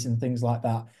puppies and things like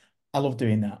that. I love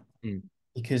doing that Mm,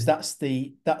 because that's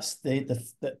the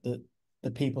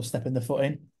people stepping the foot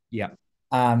in, yeah.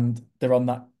 and they're on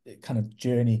that kind of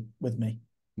journey with me,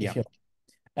 Yeah. if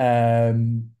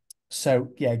you so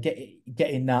yeah,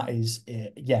 getting that is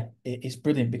yeah, it's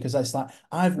brilliant because it's like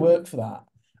I've worked for that.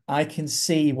 I can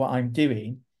see what I'm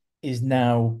doing is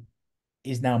now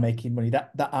making money.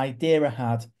 That idea I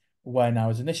had when I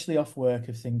was initially off work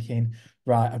of thinking,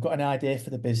 right, I've got an idea for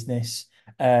the business.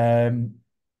 Um,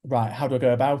 right, how do I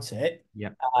go about it?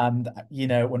 Yeah. And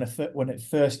when it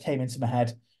first came into my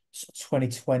head,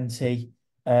 2020,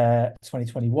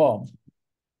 2021,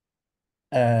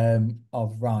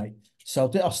 of right. So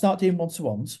I'll start doing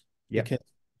one-to-ones Yeah. because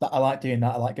I like doing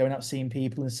that. I like going out seeing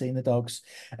people and seeing the dogs.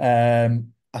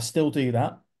 I still do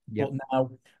that, Yeah. but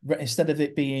now instead of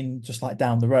it being just like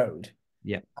down the road,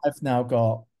 Yeah. I've now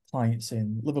got clients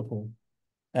in Liverpool,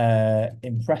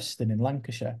 in Preston, in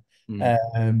Lancashire, Mm,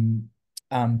 um,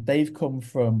 and they've come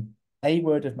from a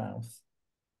word of mouth,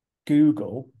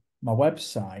 Google, my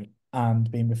website, and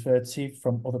being referred to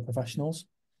from other professionals.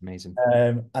 amazing.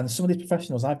 And some of these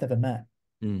professionals I've never met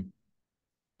Mm,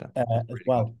 that's as really good.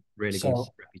 well. Really good So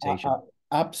reputation.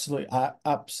 I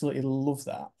absolutely love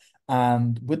that.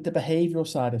 And with the behavioural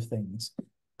side of things,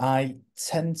 I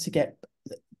tend to get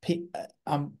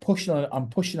I'm pushing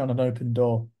on an open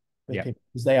door with Yeah. people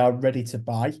because they are ready to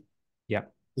buy Yeah.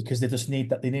 because they just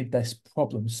need that they need this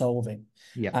problem solving.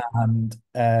 Yeah. And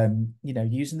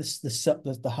using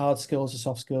the hard skills, the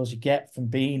soft skills you get from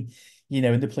being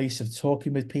in the place of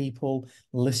talking with people,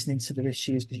 listening to their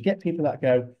issues, because you get people that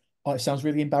go, oh, it sounds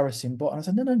really embarrassing, but I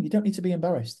said, no, you don't need to be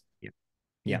embarrassed. Yeah.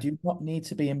 You Yeah. do not need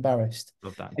to be embarrassed.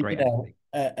 Love that. And, Great empathy.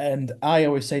 and I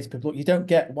always say to people, look, you don't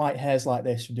get white hairs like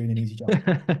this from doing an easy job.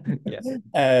 Yeah.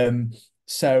 Um,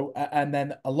 and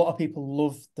then a lot of people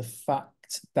love the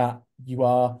fact that you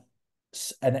are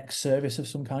an ex-service of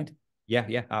some kind. Yeah.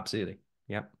 Yeah. Absolutely.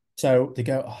 Yeah. So they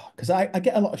go, oh, because I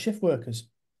get a lot of shift workers.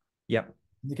 Yeah.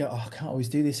 And they go, oh, I can't always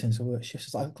do these things. I work shifts.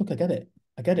 It's like, look, I get it.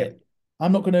 I get Yeah. it.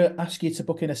 I'm not going to ask you to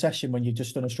book in a session when you've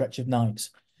just done a stretch of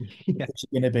nights Yeah. because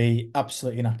you're going to be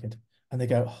absolutely knackered. And they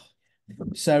go, oh.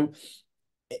 So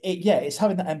yeah, it's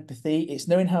having that empathy. It's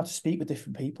knowing how to speak with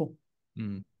different people.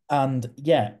 Mm, And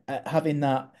yeah, having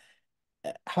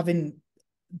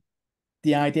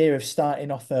the idea of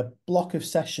starting off a block of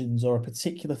sessions or a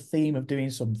particular theme of doing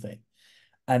something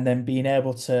and then being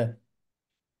able to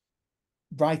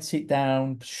write it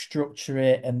down, structure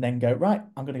it, and then go, right,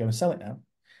 I'm going to go and sell it now,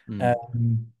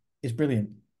 mm. is brilliant.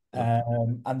 Love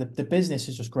that. And the business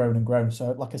has just grown and grown.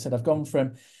 So, like I said, I've gone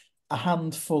from a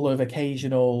handful of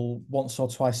occasional once or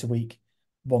twice a week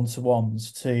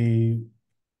one-to-ones to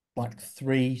like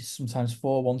three, sometimes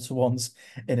four one-to-ones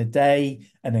in a day,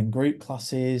 and then group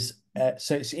classes.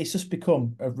 So it's just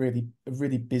become a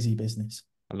really busy business.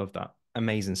 I love that.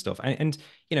 Amazing stuff. And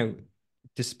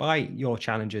despite your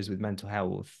challenges with mental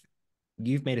health,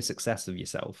 you've made a success of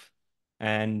yourself.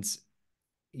 And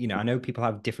I know people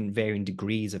have different varying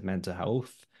degrees of mental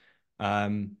health,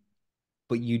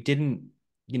 but you didn't.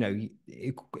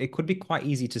 it could be quite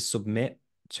easy to submit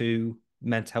to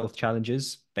mental health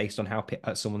challenges based on how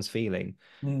someone's feeling.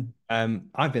 Mm.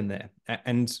 I've been there.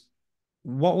 And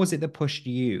what was it that pushed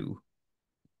you,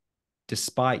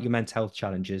 despite your mental health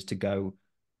challenges, to go,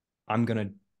 I'm going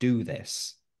to do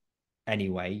this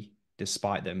anyway,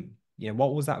 despite them?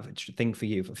 What was that thing for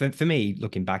you? For me,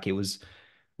 looking back, it was,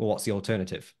 well, what's the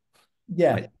alternative?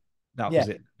 Yeah, Like, that yeah. was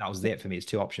it. That was it for me. It's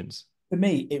two options. For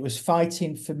me, it was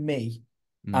fighting for me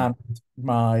Mm, and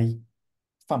my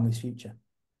family's future.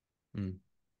 mm,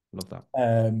 love that.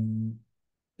 Um,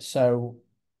 so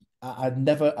I'd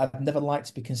never liked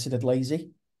to be considered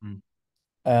lazy. Mm,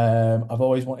 I've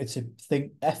always wanted to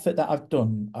think effort that I've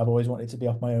done, I've always wanted to be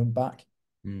off my own back.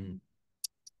 mm.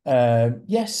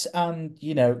 Yes, and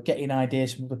getting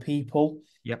ideas from other people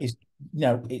Yep. is,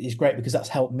 it is great because that's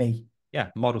helped me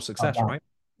Yeah. Model have success, that. right?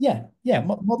 Yeah, yeah,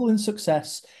 Yeah. modeling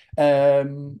success.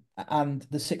 And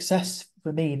the success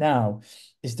for me now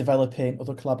is developing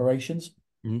other collaborations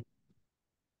Mm,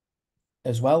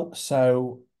 as well.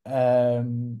 So,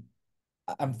 and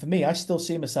for me, I still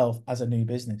see myself as a new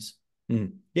business.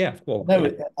 yeah. I Well, know,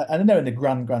 yeah. I know in the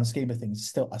grand scheme of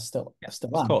things, Yeah. I still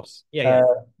Of am. course. Yeah. Yeah.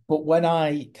 Uh, but when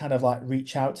I kind of like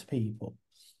reach out to people,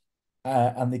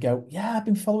 and they go, "Yeah, I've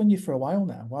been following you for a while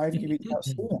now. Why haven't you reached out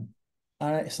sooner?"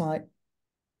 And it's like,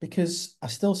 because I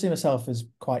still see myself as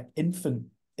quite infant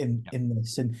Yeah. in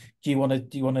this. And do you want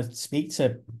to speak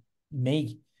to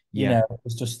me? Yeah.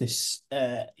 It's just this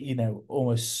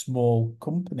almost small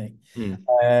company.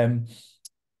 Mm.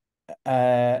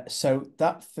 Um, so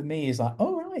that for me is like,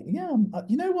 all right, yeah,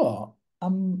 you know what?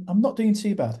 I'm not doing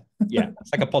too bad. Yeah.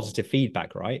 It's like a positive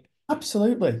feedback, right?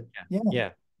 Absolutely. Yeah. Yeah. Yeah.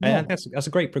 And Yeah. that's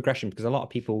a great progression because a lot of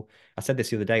people, I said this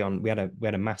the other day we had a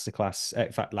masterclass,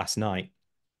 in fact, last night.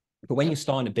 But when you're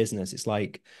starting a business, it's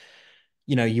like,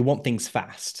 you want things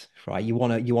fast, right? You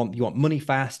want money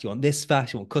fast, you want this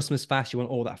fast, you want customers fast, you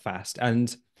want all that fast.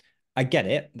 And I get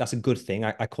it. That's a good thing.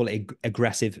 I call it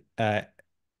aggressive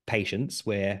patience,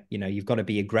 where you've got to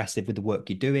be aggressive with the work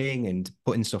you're doing and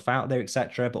putting stuff out there,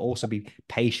 etc., but also be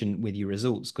patient with your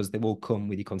results because they will come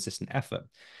with your consistent effort.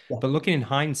 Yeah. But looking in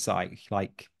hindsight,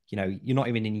 like, you're not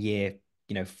even in year,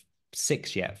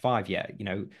 6 yet, 5 yet.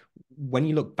 When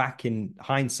you look back in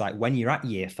hindsight, when you're at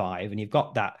year 5 and you've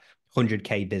got that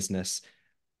 100K business,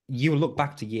 you look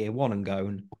back to year 1 and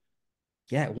go,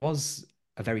 yeah, it was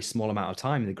a very small amount of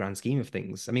time in the grand scheme of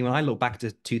things. I mean, when I look back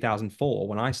to 2004,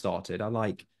 when I started, I'm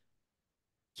like,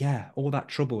 yeah, all that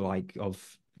trouble, like,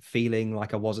 of feeling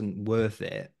like I wasn't worth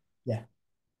it, Yeah.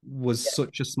 was Yeah.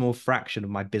 such a small fraction of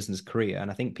my business career. And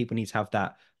I think people need to have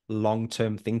that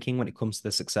long-term thinking when it comes to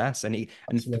the success. And the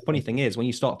funny Absolutely. thing is, when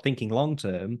you start thinking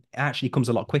long-term, it actually comes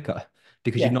a lot quicker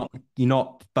because you're Yeah. not you're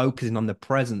not focusing on the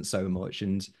present so much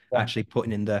and Yeah. actually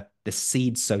putting in the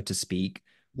seeds, so to speak,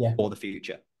 Yeah. for the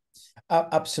future.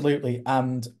 Absolutely.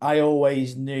 And I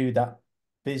always knew that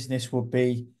business would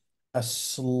be a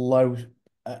slow,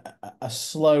 a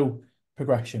slow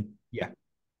progression. Yeah,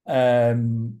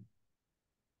 Um,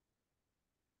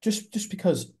 just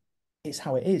because it's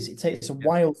how it is. It takes a yeah,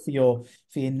 while for your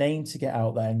name to get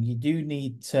out there, and you do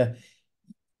need to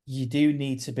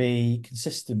be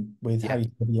consistent with how yeah,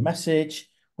 you deliver your message,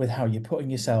 with how you're putting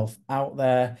yourself out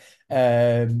there.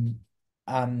 Um,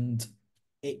 and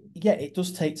it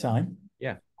does take time.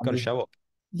 yeah. And Got to there's show up.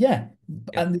 Yeah,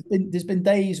 Yeah, and there's been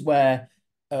days where,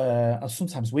 or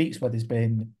sometimes weeks where there's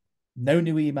been no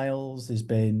new emails, there's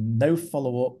been no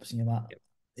follow-ups, and you're like,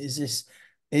 yeah, is this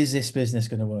is this business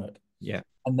going to work? yeah.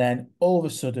 And then all of a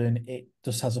sudden, it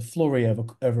just has a flurry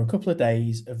over a couple of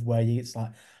days of where it's like,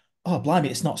 oh, blimey,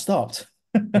 it's not stopped.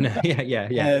 No, yeah, yeah,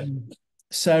 yeah, Um,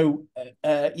 so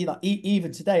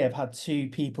even today, I've had two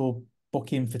people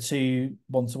book in for two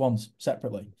one-to-ones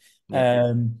separately. yeah,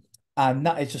 Um, and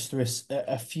that is just through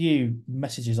a few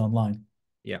messages online.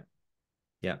 yeah,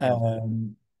 yeah. Love that.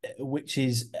 Um, which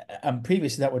is, and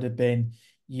previously that would have been,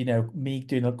 me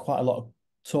doing quite a lot of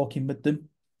talking with them.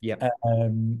 Yeah,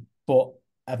 But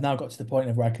I've now got to the point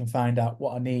of where I can find out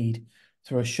what I need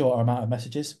through a shorter amount of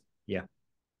messages. yeah,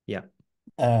 yeah,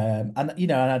 And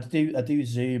I do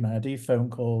Zoom and I do phone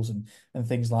calls and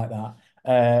things like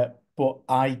that. But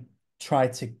I try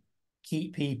to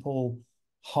keep people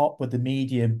hot with the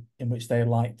medium in which they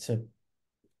like to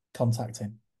contact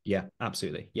him. yeah.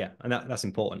 Absolutely. Yeah, and that's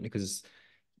important because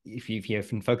if you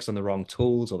can focus on the wrong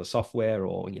tools or the software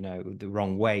or the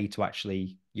wrong way to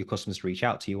actually your customers to reach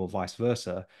out to you or vice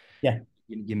versa, Yeah.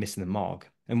 you're missing the mark.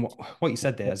 And what you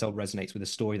said there as well resonates with a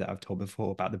story that I've told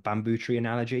before about the bamboo tree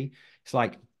analogy. It's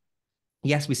like,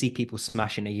 yes, we see people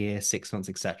smash in a year, 6 months,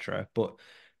 etc. But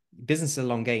business is a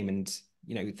long game, and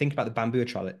think about the bamboo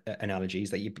analogies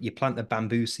that you plant the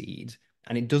bamboo seed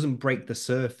and it doesn't break the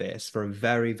surface for a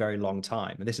very, very long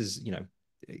time. And this is,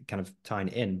 kind of tying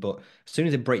it in, but as soon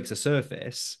as it breaks the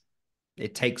surface,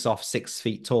 it takes off 6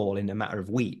 feet tall in a matter of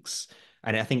weeks.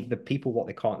 And I think the people, what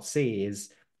they can't see is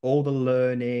all the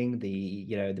learning, the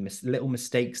little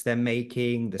mistakes they're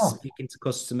making, the Oh, speaking to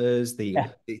customers, the, yeah,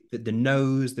 the the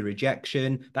no's, the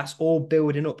rejection. That's all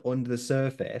building up under the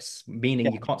surface, meaning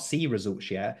yeah, you can't see results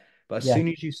yet. But as yeah, soon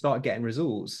as you start getting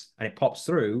results and it pops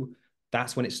through,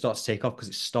 that's when it starts to take off because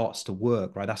it starts to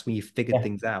work, right? That's when you've figured yeah,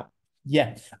 things out.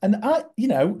 yeah. And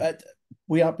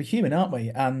we are human, aren't we?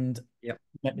 And Yep.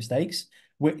 make mistakes,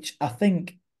 which I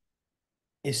think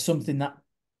is something that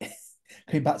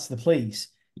going back to the police,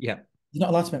 Yeah. you're not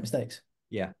allowed to make mistakes.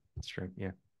 Yeah. That's true.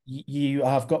 Yeah. You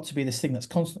have got to be this thing that's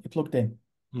constantly plugged in.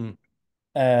 Mm.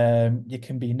 You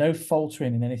can be no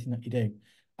faltering in anything that you do.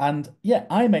 And yeah,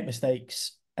 I make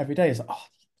mistakes every day. It's like, oh,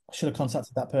 I should have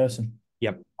contacted that person.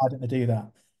 Yep. Why didn't I do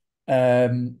that?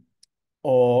 Um,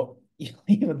 or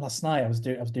even last night I was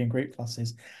doing group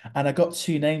classes and I got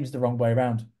two names the wrong way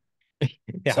around.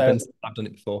 It So happens. I've done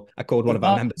it before. I called one of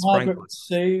our members Frank Margaret once.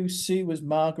 Sue, Sue was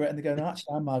Margaret, and they go, no,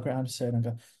 actually, I'm Margaret, I'm Sue. And I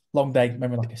go, long day,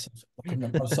 remember, like I said,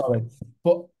 I'm sorry.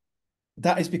 But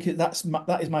that is because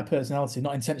that is my personality,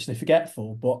 not intentionally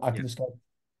forgetful, but Yeah.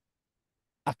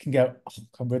 I can go, oh,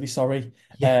 I'm really sorry.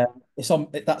 Yeah. That's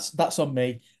on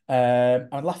me.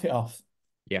 And laugh it off.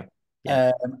 Yeah.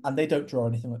 Yeah. And they don't draw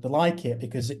anything like they like it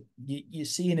because you're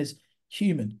seen as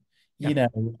human, Yeah.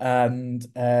 And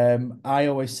I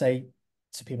always say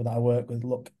to people that I work with,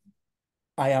 look,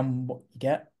 I am what you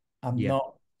get. I'm Yeah.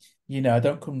 not, I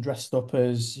don't come dressed up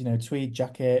as, tweed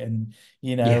jacket and,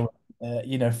 Yeah.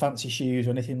 fancy shoes or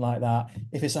anything like that.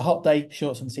 If it's a hot day,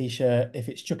 shorts and t-shirt. If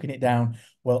it's chucking it down,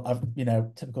 well, I've,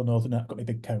 typical northerner, I've got my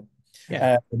big coat.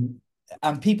 Yeah. Um,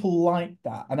 and people like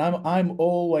that. And I'm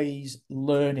always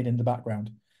learning in the background.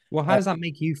 Well, how Uh, does that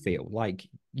make you feel? Like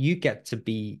you get to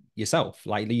be yourself.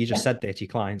 Like you just yeah, said there to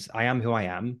your clients, I am who I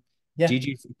am. yeah, Did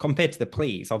you compared to the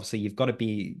police? Obviously, you've got to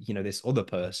be, this other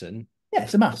person. yeah,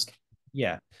 it's a mask.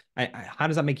 Yeah. How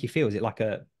does that make you feel? Is it like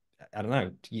I don't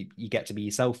know, you get to be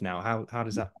yourself now? How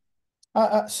does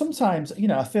that? Sometimes,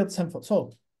 I feel 10 foot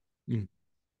tall. Mm,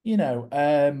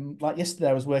 Like yesterday,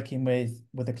 I was working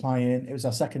with a client. It was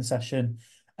our second session,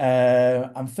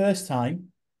 and first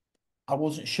time, I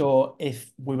wasn't sure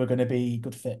if we were going to be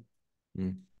good fit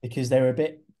mm. because they were a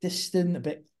bit distant, a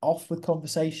bit off with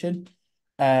conversation.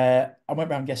 I went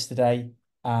round yesterday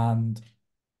and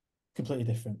completely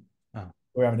different. Oh,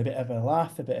 We're having a bit of a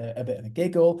laugh, a bit of a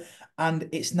giggle, and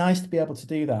it's nice to be able to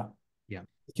do that yeah.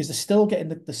 because they're still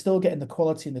getting the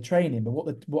quality in the training. But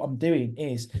what I'm doing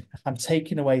is I'm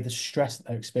taking away the stress that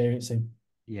they're experiencing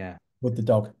Yeah. with the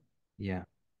dog. Yeah.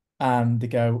 And they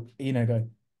go,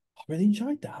 I really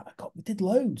enjoyed that. We did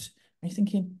loads. And you're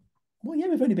thinking, well, yeah,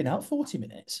 we've only been out 40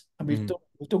 minutes and we've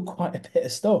Mm, done quite a bit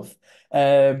of stuff.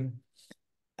 Um,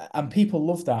 and people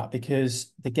love that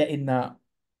because they're getting that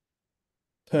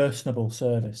personable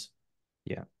service,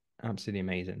 yeah. Absolutely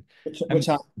amazing. which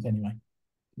I think anyway.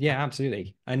 Yeah,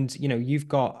 absolutely. And you've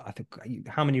got, I think,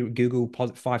 how many Google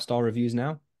 5-star reviews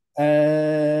now?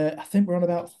 I think we're on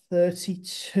about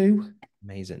 32.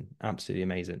 Amazing, absolutely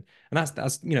amazing. And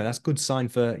that's good sign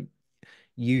for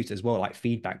you as well, like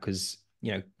feedback, because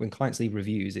when clients leave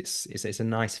reviews, it's a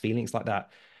nice feeling. It's like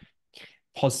that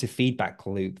positive feedback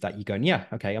loop that you're going, yeah,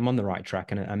 okay, I'm on the right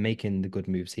track and I'm making the good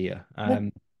moves here. Yeah.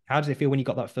 How does it feel when you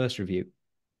got that first review?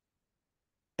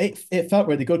 It felt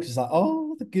really good because like,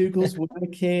 oh, the Google's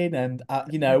working, and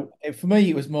for me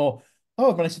it was more, oh,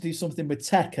 I've managed to do something with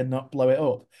tech and not blow it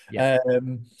up. Yeah.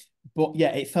 But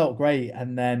yeah, it felt great,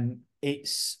 and then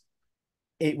it's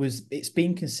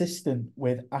been consistent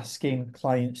with asking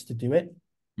clients to do it.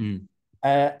 Mm.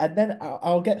 And then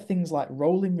I'll get things like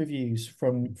rolling reviews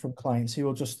from clients who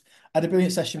will just I had a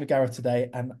brilliant session with Gareth today,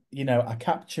 and I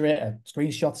capture it, I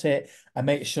screenshot it, I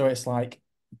make sure it's like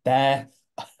there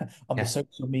on the Yeah.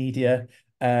 social media.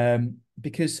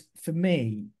 Because for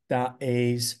me, that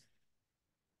is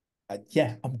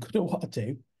yeah, I'm good at what I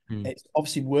do. Mm. It's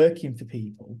obviously working for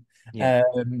people. Yeah.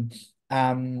 Um,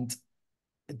 and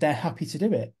they're happy to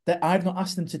do it. I've not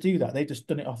asked them to do that. They've just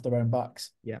done it off their own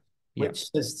backs, Yeah. Yeah. which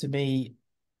says to me,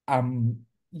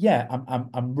 yeah,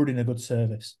 I'm running a good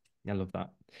service. I love that.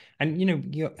 And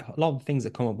a lot of things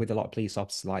that come up with a lot of police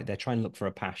officers, like they're trying to look for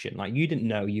a passion. Like you didn't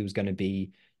know you was going to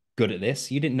be good at this.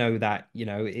 You didn't know that,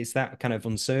 it's that kind of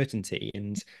uncertainty.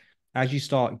 And as you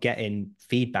start getting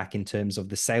feedback in terms of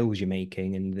the sales you're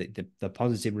making and the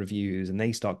positive reviews, and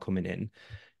they start coming in,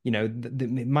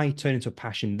 it might turn into a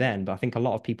passion then. But I think a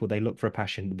lot of people, they look for a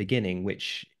passion at the beginning,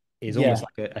 which is almost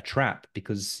Yeah, like a trap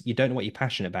because you don't know what you're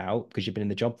passionate about because you've been in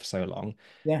the job for so long.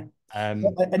 yeah. Well,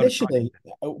 Got to try. initially,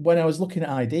 when I was looking at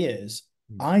ideas,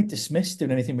 I dismissed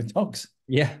doing anything with dogs.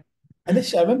 Yeah,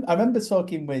 Initially, I remember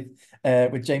talking with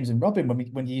James and Robin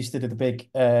when you used to do the big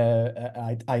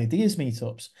ideas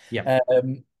meetups, yeah,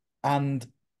 and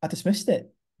I dismissed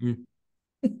it. mm,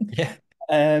 yeah,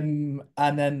 And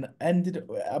then ended.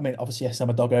 I mean, obviously, yes, I'm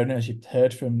a dog owner, as you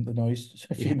heard from the noise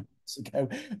a few yeah, minutes ago.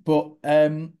 But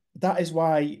that is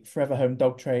why Forever Home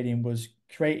Dog Training was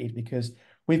created because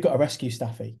we've got a rescue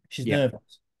staffy. She's yeah,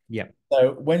 nervous, yeah,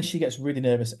 so when she gets really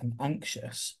nervous and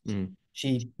anxious, mm,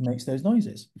 she makes those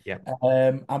noises. yeah,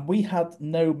 And we had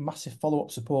no massive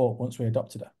follow-up support once we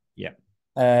adopted her. yeah,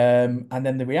 And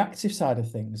then the reactive side of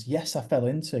things, yes, I fell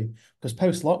into because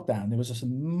post-lockdown there was just a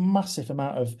massive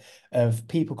amount of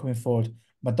people coming forward.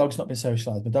 My dog's not been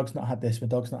socialized. My dog's not had this. My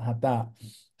dog's not had that.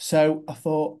 So I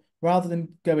thought, rather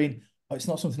than going, oh, it's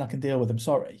not something I can deal with, I'm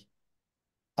sorry.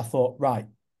 I thought, right,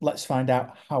 let's find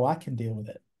out how I can deal with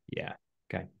it yeah.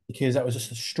 Okay. because that was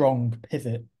just a strong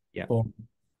pivot Yeah. for me.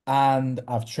 And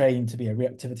I've trained to be a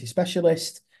reactivity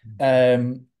specialist. Mm.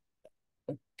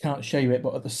 Um, can't show you it,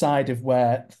 but at the side of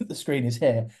where the screen is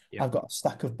here, Yeah. I've got a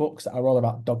stack of books that are all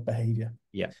about dog behavior.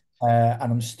 Yeah. And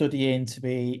I'm studying to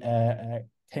be a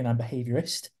canine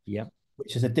behaviorist, Yeah.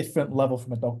 which is a different level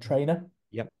from a dog trainer.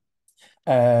 Yeah.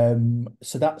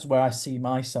 So that's where I see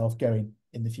myself going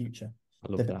in the future, I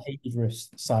the love that.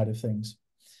 behaviorist side of things.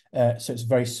 So it's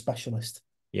very specialist.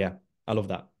 Yeah. I love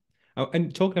that. Oh,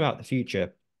 and talking about the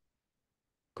future,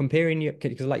 comparing you,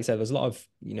 because like you said, there's a lot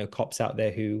of, cops out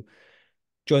there who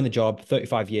join the job,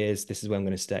 35 years, this is where I'm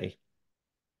going to stay.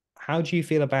 How do you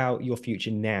feel about your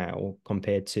future now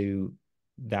compared to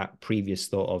that previous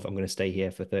thought of I'm going to stay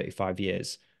here for 35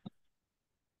 years?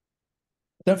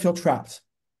 Don't feel trapped.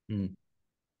 Mm,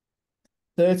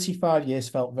 35 years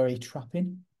felt very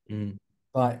trapping. mm,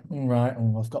 Like, right,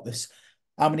 oh, I've got this.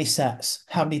 How many sets?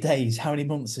 How many days? How many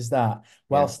months is that? yeah.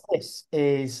 Whilst this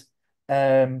is,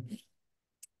 um,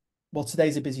 well,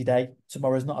 today's a busy day.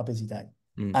 Tomorrow's not a busy day.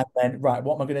 Mm, And then, right,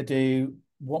 what am I going to do?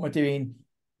 What am I doing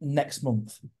next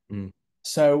month? mm,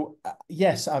 So,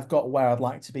 yes, I've got where I'd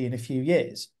like to be in a few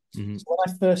years. mm, So when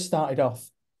I first started off,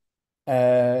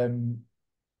 um,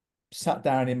 sat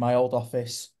down in my old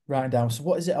office, writing down, so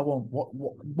what is it I want?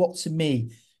 What to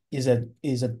me is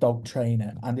a dog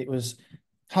trainer? And it was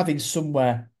having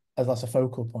somewhere as that's a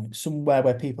focal point, somewhere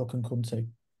where people can come to.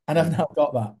 And I've mm, now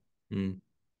got that. mm.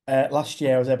 Last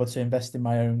year I was able to invest in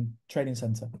my own training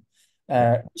center,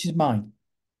 Yeah. which is mine.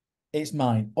 It's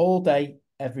mine all day,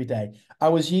 every day. I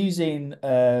was using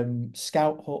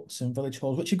scout huts and village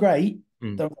halls, which are great,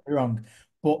 Mm, don't get me wrong,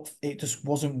 but it just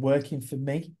wasn't working for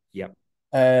me. yeah.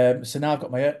 So now I've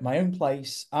got my own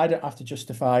place. I don't have to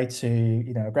justify to,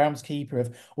 a groundskeeper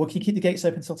of, well, can you keep the gates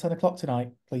open until 10 o'clock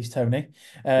tonight, please, Tony?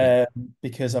 Yeah.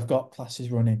 Because I've got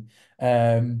classes running.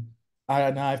 Um,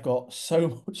 and I've got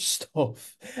so much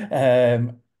stuff.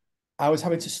 I was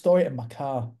having to store it in my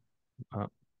car. Uh,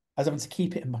 I was having to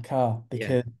keep it in my car yeah.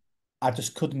 because I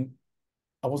just couldn't,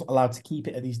 I wasn't allowed to keep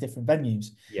it at these different venues.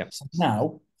 Yeah. So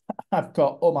now I've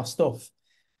got all my stuff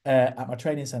at my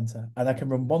training center, and I can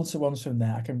run one-to-ones from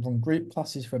there. I can run group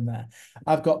classes from there.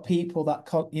 I've got people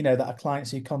that are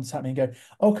clients who contact me and go,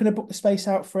 "Oh, can I book the space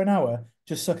out for an hour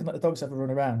just so I can let the dogs have a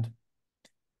run around?"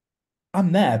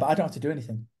 I'm there, but I don't have to do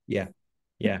anything. Yeah.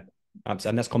 Yeah. And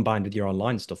that's combined with your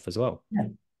online stuff as well. Yeah.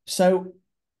 So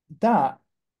that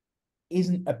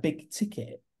isn't a big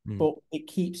ticket, Mm, but it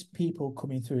keeps people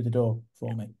coming through the door yeah.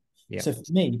 for me. Yeah. So for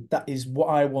me, that is what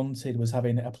I wanted was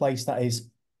having a place that is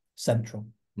central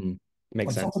Mm.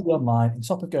 Makes on top sense. of the online, on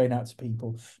top of going out to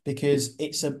people, because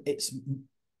it's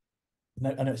no,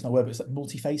 I know it's not a word, but it's like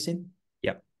multi-facing.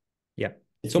 Yeah. Yeah.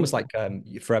 It's almost Different.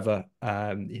 like forever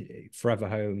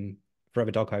home,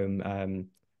 forever dog home,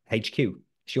 HQ.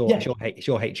 Yeah, It's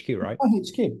your HQ, right?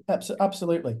 HQ.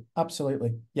 Absolutely,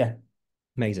 absolutely. Yeah.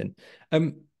 Amazing.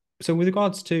 Um, so with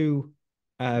regards to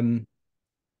um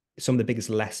some of the biggest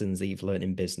lessons that you've learned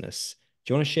in business,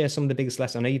 do you want to share some of the biggest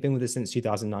lessons? I know you've been with us since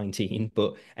 2019,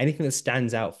 but anything that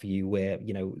stands out for you where,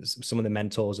 some of the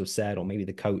mentors have said, or maybe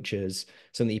the coaches,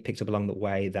 something you picked up along the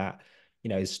way that,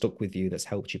 is stuck with you that's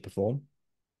helped you perform?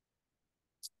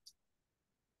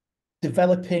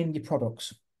 Developing your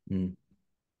products, Mm,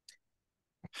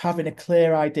 having a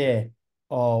clear idea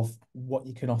of what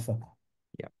you can offer,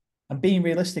 yeah. and being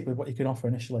realistic with what you can offer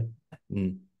initially.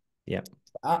 Mm, yeah.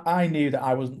 I knew that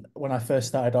I wasn't when I first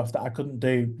started off that I couldn't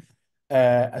do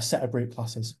a set of group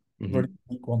classes Hmm. running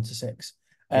week 1 to 6.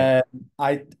 Yeah.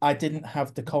 Um, I didn't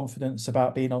have the confidence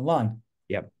about being online.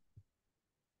 Yeah.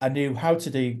 I knew how to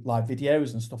do live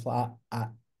videos and stuff like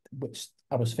that. which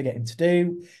I was forgetting to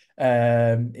do.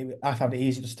 I found it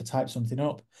easy just to type something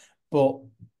up, but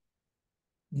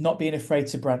not being afraid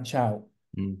to branch out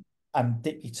Mm. and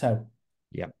dip your toe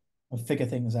Yep. and figure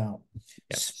things out.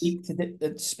 Yes.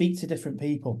 Speak to different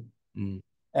people. Mm.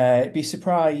 Be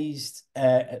surprised,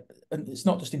 and it's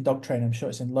not just in dog training. I'm sure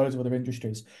it's in loads of other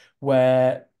industries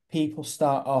where people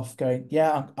start off going,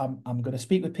 "Yeah, I'm going to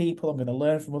speak with people. I'm going to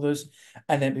learn from others,"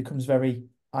 and then it becomes very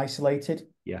isolated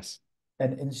Yes.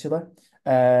 and insular.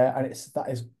 And that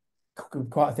is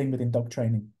quite a thing within dog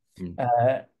training. Mm.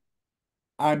 Uh,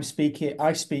 I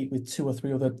speak with two or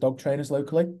three other dog trainers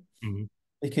locally Mm.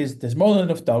 because there's more than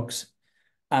enough dogs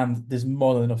and there's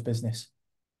more than enough business.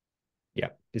 Yeah,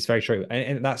 it's very true.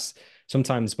 And that's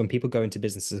sometimes when people go into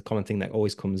business, a common thing that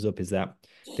always comes up is that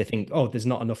they think, oh, there's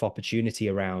not enough opportunity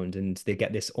around, and they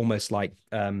get this almost like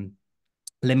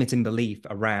limiting belief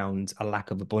around a lack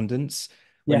of abundance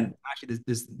Yeah, when actually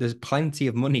there's plenty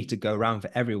of money to go around for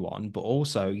everyone, but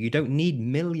also you don't need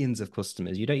millions of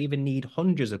customers, you don't even need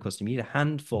hundreds of customers, you need a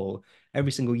handful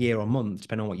every single year or month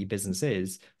depending on what your business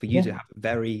is for you yeah, to have a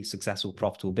very successful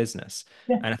profitable business.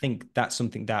 yeah, And I think that's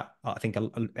something that I think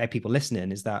people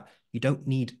listening is that you don't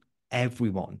need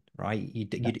everyone, right?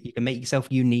 yeah. You can make yourself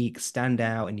unique, stand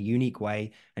out in a unique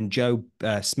way. And Joe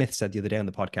Smith said the other day on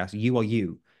the podcast, you are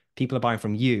you. People are buying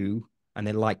from you and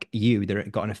they like you. They've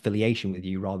got an affiliation with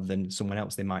you rather than someone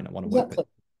else they might not want to work with.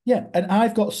 Exactly. Yeah, and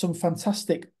I've got some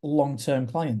fantastic long-term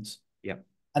clients, Yeah.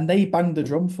 and they bang the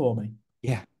drum for me.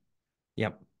 Yeah.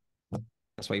 Yeah.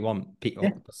 That's what you want. Yeah,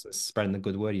 People spreading the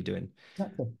good word you're doing.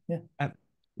 exactly. Yeah. Uh,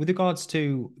 with regards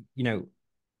to,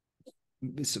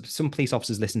 some police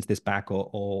officers listen to this back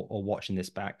or watching this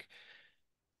back.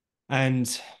 And,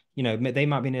 they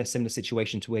might be in a similar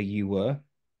situation to where you were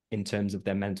in terms of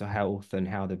their mental health and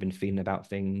how they've been feeling about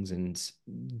things. And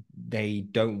they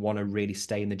don't want to really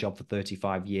stay in the job for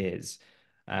 35 years.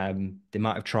 They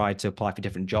might have tried to apply for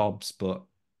different jobs, but,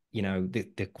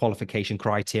 the qualification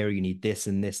criteria, you need this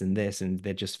and this and this. And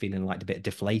they're just feeling like a bit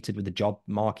deflated with the job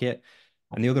market.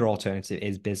 And the other alternative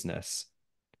is business.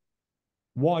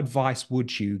 What advice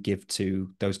would you give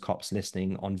to those cops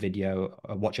listening on video,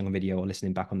 watching on video, or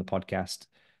listening back on the podcast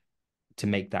to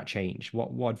make that change?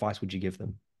 What advice would you give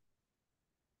them?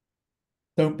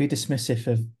 Don't be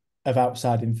dismissive of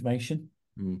outside information.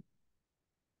 Mm.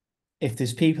 If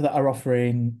there's people that are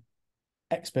offering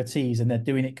expertise and they're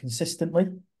doing it consistently,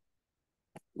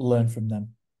 learn from them.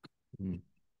 Mm.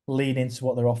 Lean into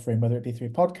what they're offering, whether it be through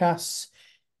podcasts,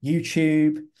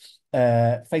 YouTube,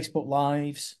 Facebook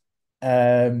Lives.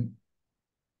 Because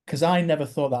I never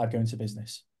thought that I'd go into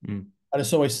business. Mm. I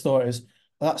just always thought as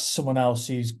that's someone else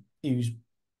who's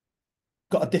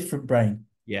got a different brain.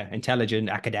 Yeah, intelligent,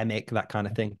 academic, that kind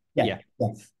of thing. Yeah, Yeah,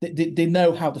 yeah. They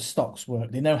know how the stocks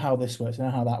work. They know how this works. They know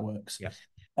how that works.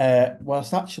 yeah,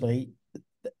 Whilst actually,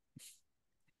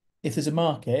 if there's a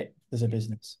market, there's a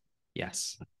business,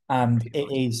 yes, and very it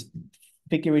much. is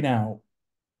figuring out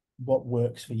what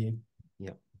works for you.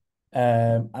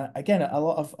 Yeah, Again, a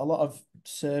lot of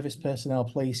service personnel,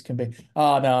 police can be,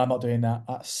 oh no, I'm not doing that.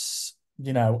 That's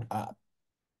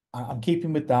I'm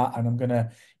keeping with that, and I'm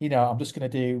gonna, I'll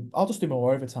just do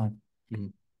more overtime.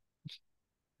 mm.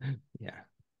 Yeah,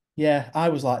 Yeah, I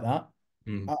was like that.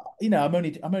 mm.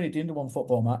 I'm only doing the one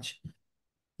football match.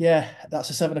 Yeah, that's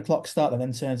a 7 o'clock start that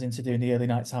then turns into doing the early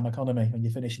night time economy when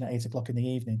you're finishing at 8 o'clock in the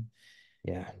evening.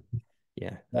 Yeah,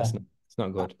 yeah. Yeah, It's not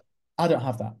I, good. I don't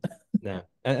have that. No,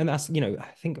 and that's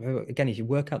I think again, if you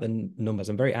work out the numbers,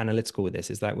 I'm very analytical with this.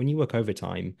 Is that when you work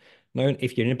overtime, no,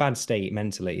 if you're in a bad state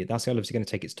mentally, that's obviously going to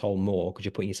take its toll more because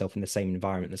you're putting yourself in the same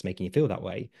environment that's making you feel that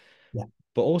way. Yeah,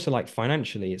 But also, like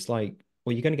financially, it's like,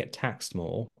 well, you're going to get taxed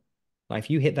more. Like if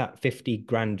you hit that 50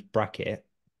 grand bracket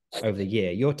over the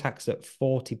year, you're taxed at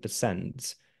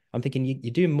 40%. I'm thinking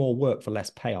you're doing more work for less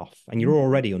payoff, and you're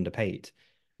already underpaid.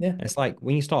 yeah, And it's like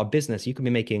when you start a business, you can be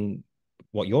making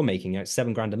what you're making,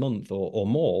 7 grand a month or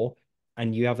more,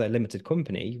 and you have a limited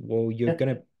company. Well, you're yeah.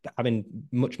 going to having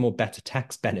much more better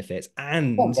tax benefits Oh,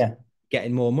 and yeah,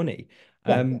 getting more money.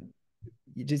 yeah.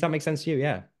 Does that make sense to you?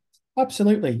 Yeah.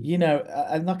 Absolutely.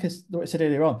 And like I said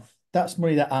earlier on, that's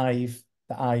money that I've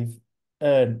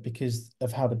earned because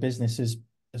of how the business has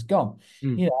gone.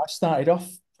 Mm. I started off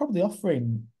probably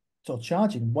offering or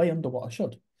charging way under what I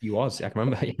should. You was, I can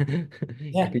remember. Yeah,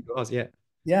 Yeah, you was, yeah.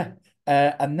 yeah.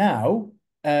 And now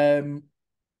um,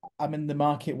 I'm in the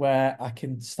market where I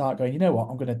can start going, you know what,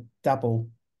 I'm going to dabble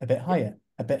a bit Yeah. higher,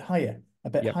 a bit higher, a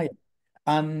bit Yeah. higher.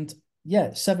 And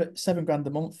yeah, seven grand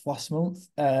a month last month.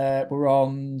 We're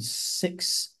on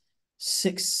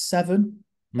seven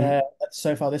Mm.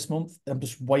 so far this month. I'm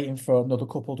just waiting for another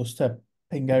couple just to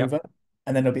ping Yep. over,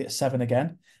 and then it'll be at seven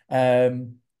again.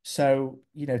 So,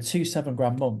 you know, 2 7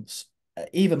 grand months,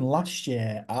 even last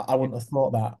year, I Yeah. wouldn't have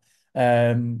thought that.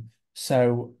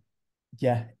 So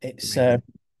yeah, it's Amazing.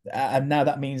 and now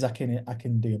that means I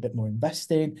can do a bit more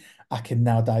investing. I can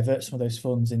now divert some of those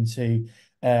funds into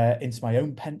my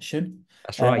own pension.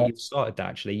 That's Uh, right. You've started that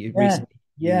actually. You yeah, recently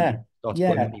you yeah, started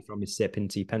putting yeah, money from your SIP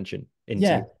into your pension yeah.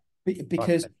 into private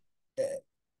Because pension.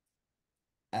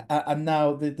 uh, and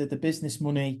now the business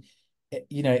money,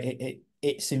 you know,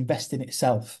 it's investing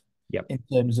itself Yep. in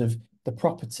terms of the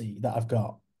property that I've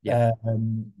got. Yep.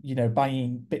 You know,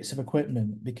 buying bits of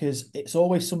equipment because it's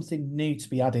always something new to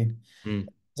be adding. Mm,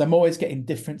 'Cause I'm always getting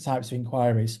different types of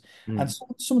inquiries, and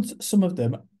mm, some of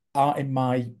them are in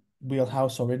my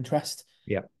wheelhouse or interest,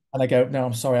 yep. and I go, no,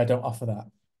 I'm sorry, I don't offer that.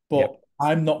 Yep. But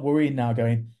I'm not worrying now,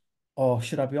 going, oh,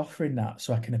 should I be offering that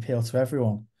so I can appeal to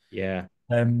everyone? Yeah.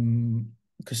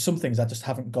 Because some things I just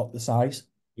haven't got the size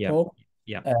Yep. for.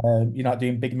 Yep. You're not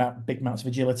doing big amounts of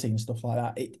agility and stuff like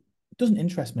that. It doesn't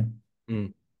interest me.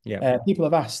 Mm, yep. People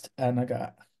have asked, and I go,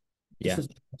 just Yeah.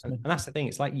 doesn't interest And me. that's the thing.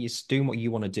 It's like you're just doing what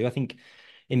you want to do. I think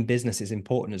in business it's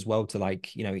important as well to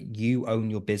like, you own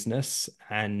your business.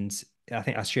 And I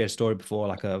think I shared a story before,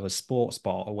 like of a sports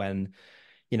bar when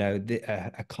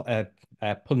a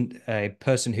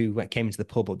person who came into the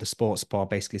pub or the sports bar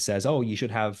basically says, "Oh, you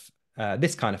should have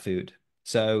this kind of food."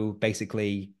 So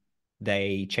basically,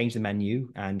 they changed the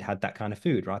menu and had that kind of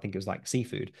food, right? I think it was like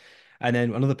seafood. And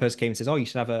then another person came and says, "Oh, you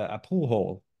should have a pool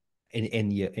hall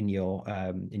in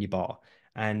your bar."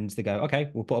 And they go, "Okay,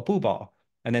 we'll put a pool bar."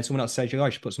 And then someone else says, "Oh,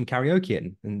 you should put some karaoke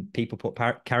in," and people put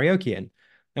karaoke in.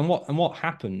 And what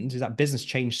happened is that business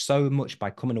changed so much by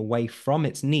coming away from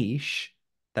its niche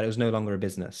that it was no longer a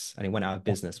business and it went out of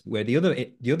business. Where the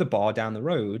other bar down the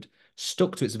road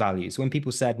stuck to its values. So when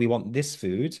people said we want this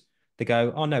food, they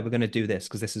go, "Oh no, we're going to do this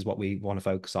because this is what we want to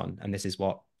focus on, and this is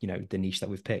what the niche that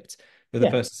we've picked." The other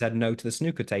Yeah, person said no to the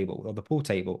snooker table or the pool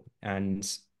table and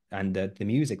the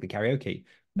music, the karaoke,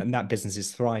 and that business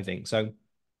is thriving. So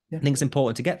yeah, I think it's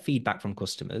important to get feedback from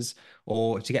customers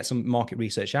or to get some market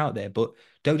research out there, but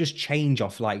don't just change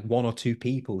off like one or two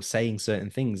people saying certain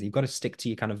things. You've got to stick to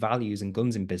your kind of values and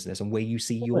guns in business and where you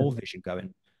see your vision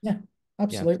going. yeah, Yeah.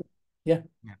 absolutely. Yeah.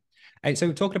 Yeah. And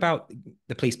so talking about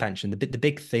the police pension, the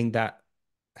big thing that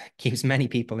keeps many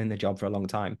people in the job for a long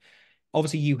time.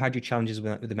 Obviously, you had your challenges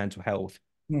with the mental health,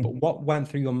 but Hmm. what went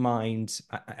through your mind?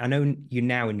 I know you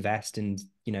now invest and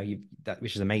you that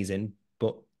which is amazing,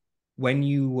 but when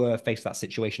you were faced with that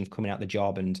situation of coming out the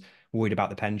job and worried about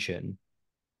the pension,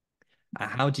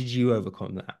 how did you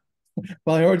overcome that?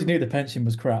 Well, I already knew the pension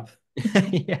was crap.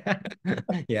 Yeah,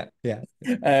 yeah, yeah,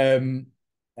 Um,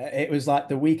 it was like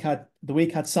the week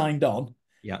I'd signed on,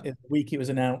 yeah. the week it was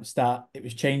announced that it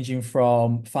was changing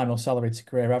from final salary to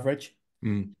career average,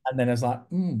 Mm, and then I was like,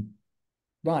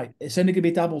 right, it's only going to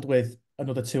be dabbled with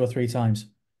another 2 or 3 times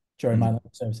during my mm, life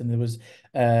service, and there was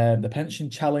the pension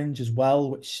challenge as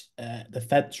well, which the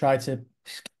Fed tried to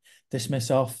dismiss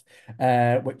off,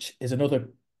 which is another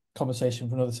conversation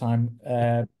for another time.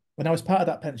 When I was part of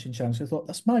that pension challenge, I thought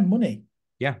that's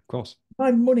yeah, of course. my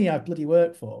money I bloody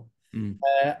work for. Mm,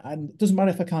 And it doesn't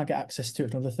matter if I can't get access to it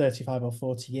for another 35 or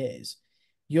 40 years.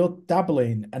 You're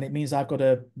dabbling, and it means I've got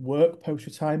to work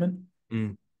post-retirement.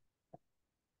 mm,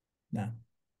 No.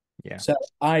 yeah. So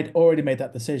I'd already made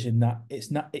that decision that it's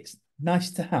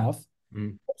nice to have.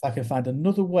 Mm, If I can find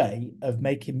another way of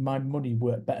making my money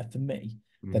work better for me,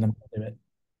 then mm. I'm gonna do it.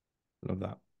 Love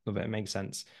that. Love it. It makes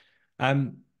sense.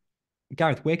 Um,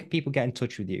 Gareth, where can people get in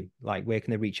touch with you? Like, where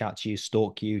can they reach out to you,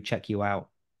 stalk you, check you out?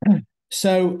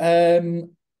 So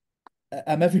I'm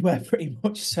everywhere pretty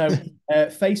much. So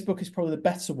Facebook is probably the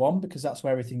better one because that's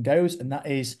where everything goes, and that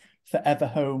is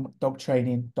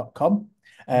foreverhomedogtraining.com.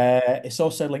 It's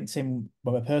also linked in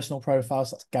with my personal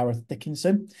profiles. That's Gareth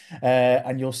Dickinson.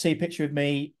 And you'll see a picture of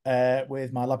me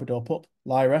with my Labrador pup,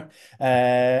 Lyra.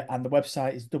 And the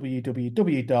website is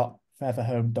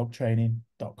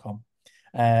www.foreverhomedogtraining.com.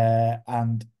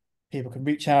 And people can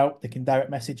reach out, they can direct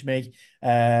message me.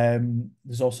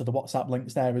 There's also the WhatsApp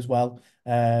links there as well.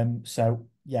 So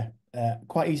yeah,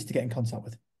 quite easy to get in contact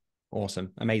with.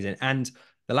 Awesome. Amazing. And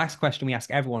the last question we ask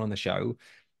everyone on the show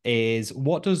is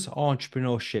what does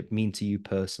entrepreneurship mean to you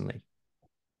personally?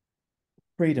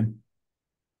 Freedom.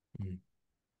 Mm,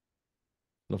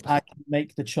 love I that. can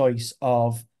make the choice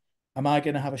of, am I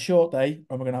going to have a short day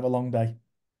or am I going to have a long day?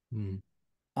 Mm,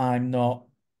 I'm not,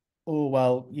 oh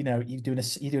well, you're doing a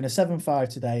 7-5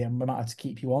 today and we might have to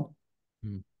keep you on.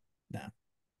 mm. No.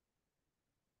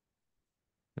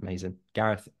 Amazing.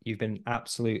 Gareth, you've been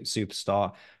absolute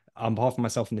superstar. on behalf of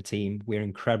myself and the team, we're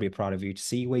incredibly proud of you to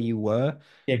see where you were.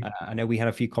 Yeah. I know we had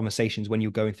a few conversations when you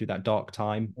were going through that dark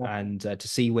time, Yeah. and to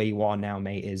see where you are now,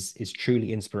 mate, is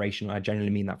truly inspirational. I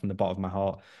genuinely mean that from the bottom of my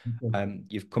heart.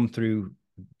 You've come through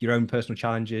your own personal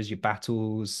challenges, your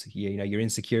battles, your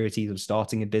insecurities of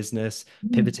starting a business,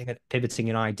 Mm. pivoting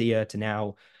an idea to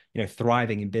now,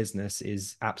 thriving in business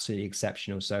is absolutely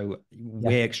exceptional. So Yeah,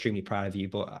 we're extremely proud of you,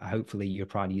 but hopefully you're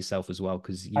proud of yourself as well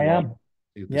because I you are am. a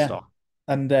Yeah. superstar.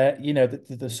 And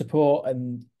the support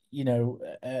and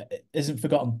isn't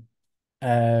forgotten.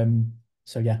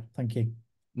 So yeah, thank you.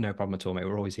 No problem at all, mate.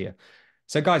 We're always here.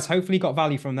 So, guys, hopefully you got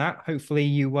value from that. Hopefully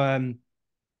you've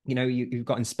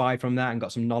got inspired from that and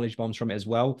got some knowledge bombs from it as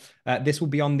well. This will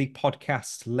be on the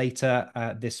podcast later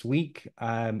this week,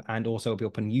 and also it'll be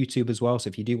up on YouTube as well. So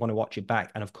if you do want to watch it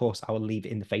back, and of course I will leave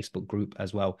it in the Facebook group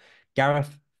as well.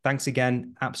 Gareth, thanks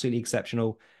again, absolutely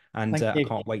exceptional, and Thank I you.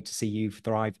 can't wait to see you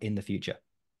thrive in the future.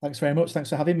 Thanks very much. Thanks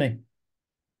for having me.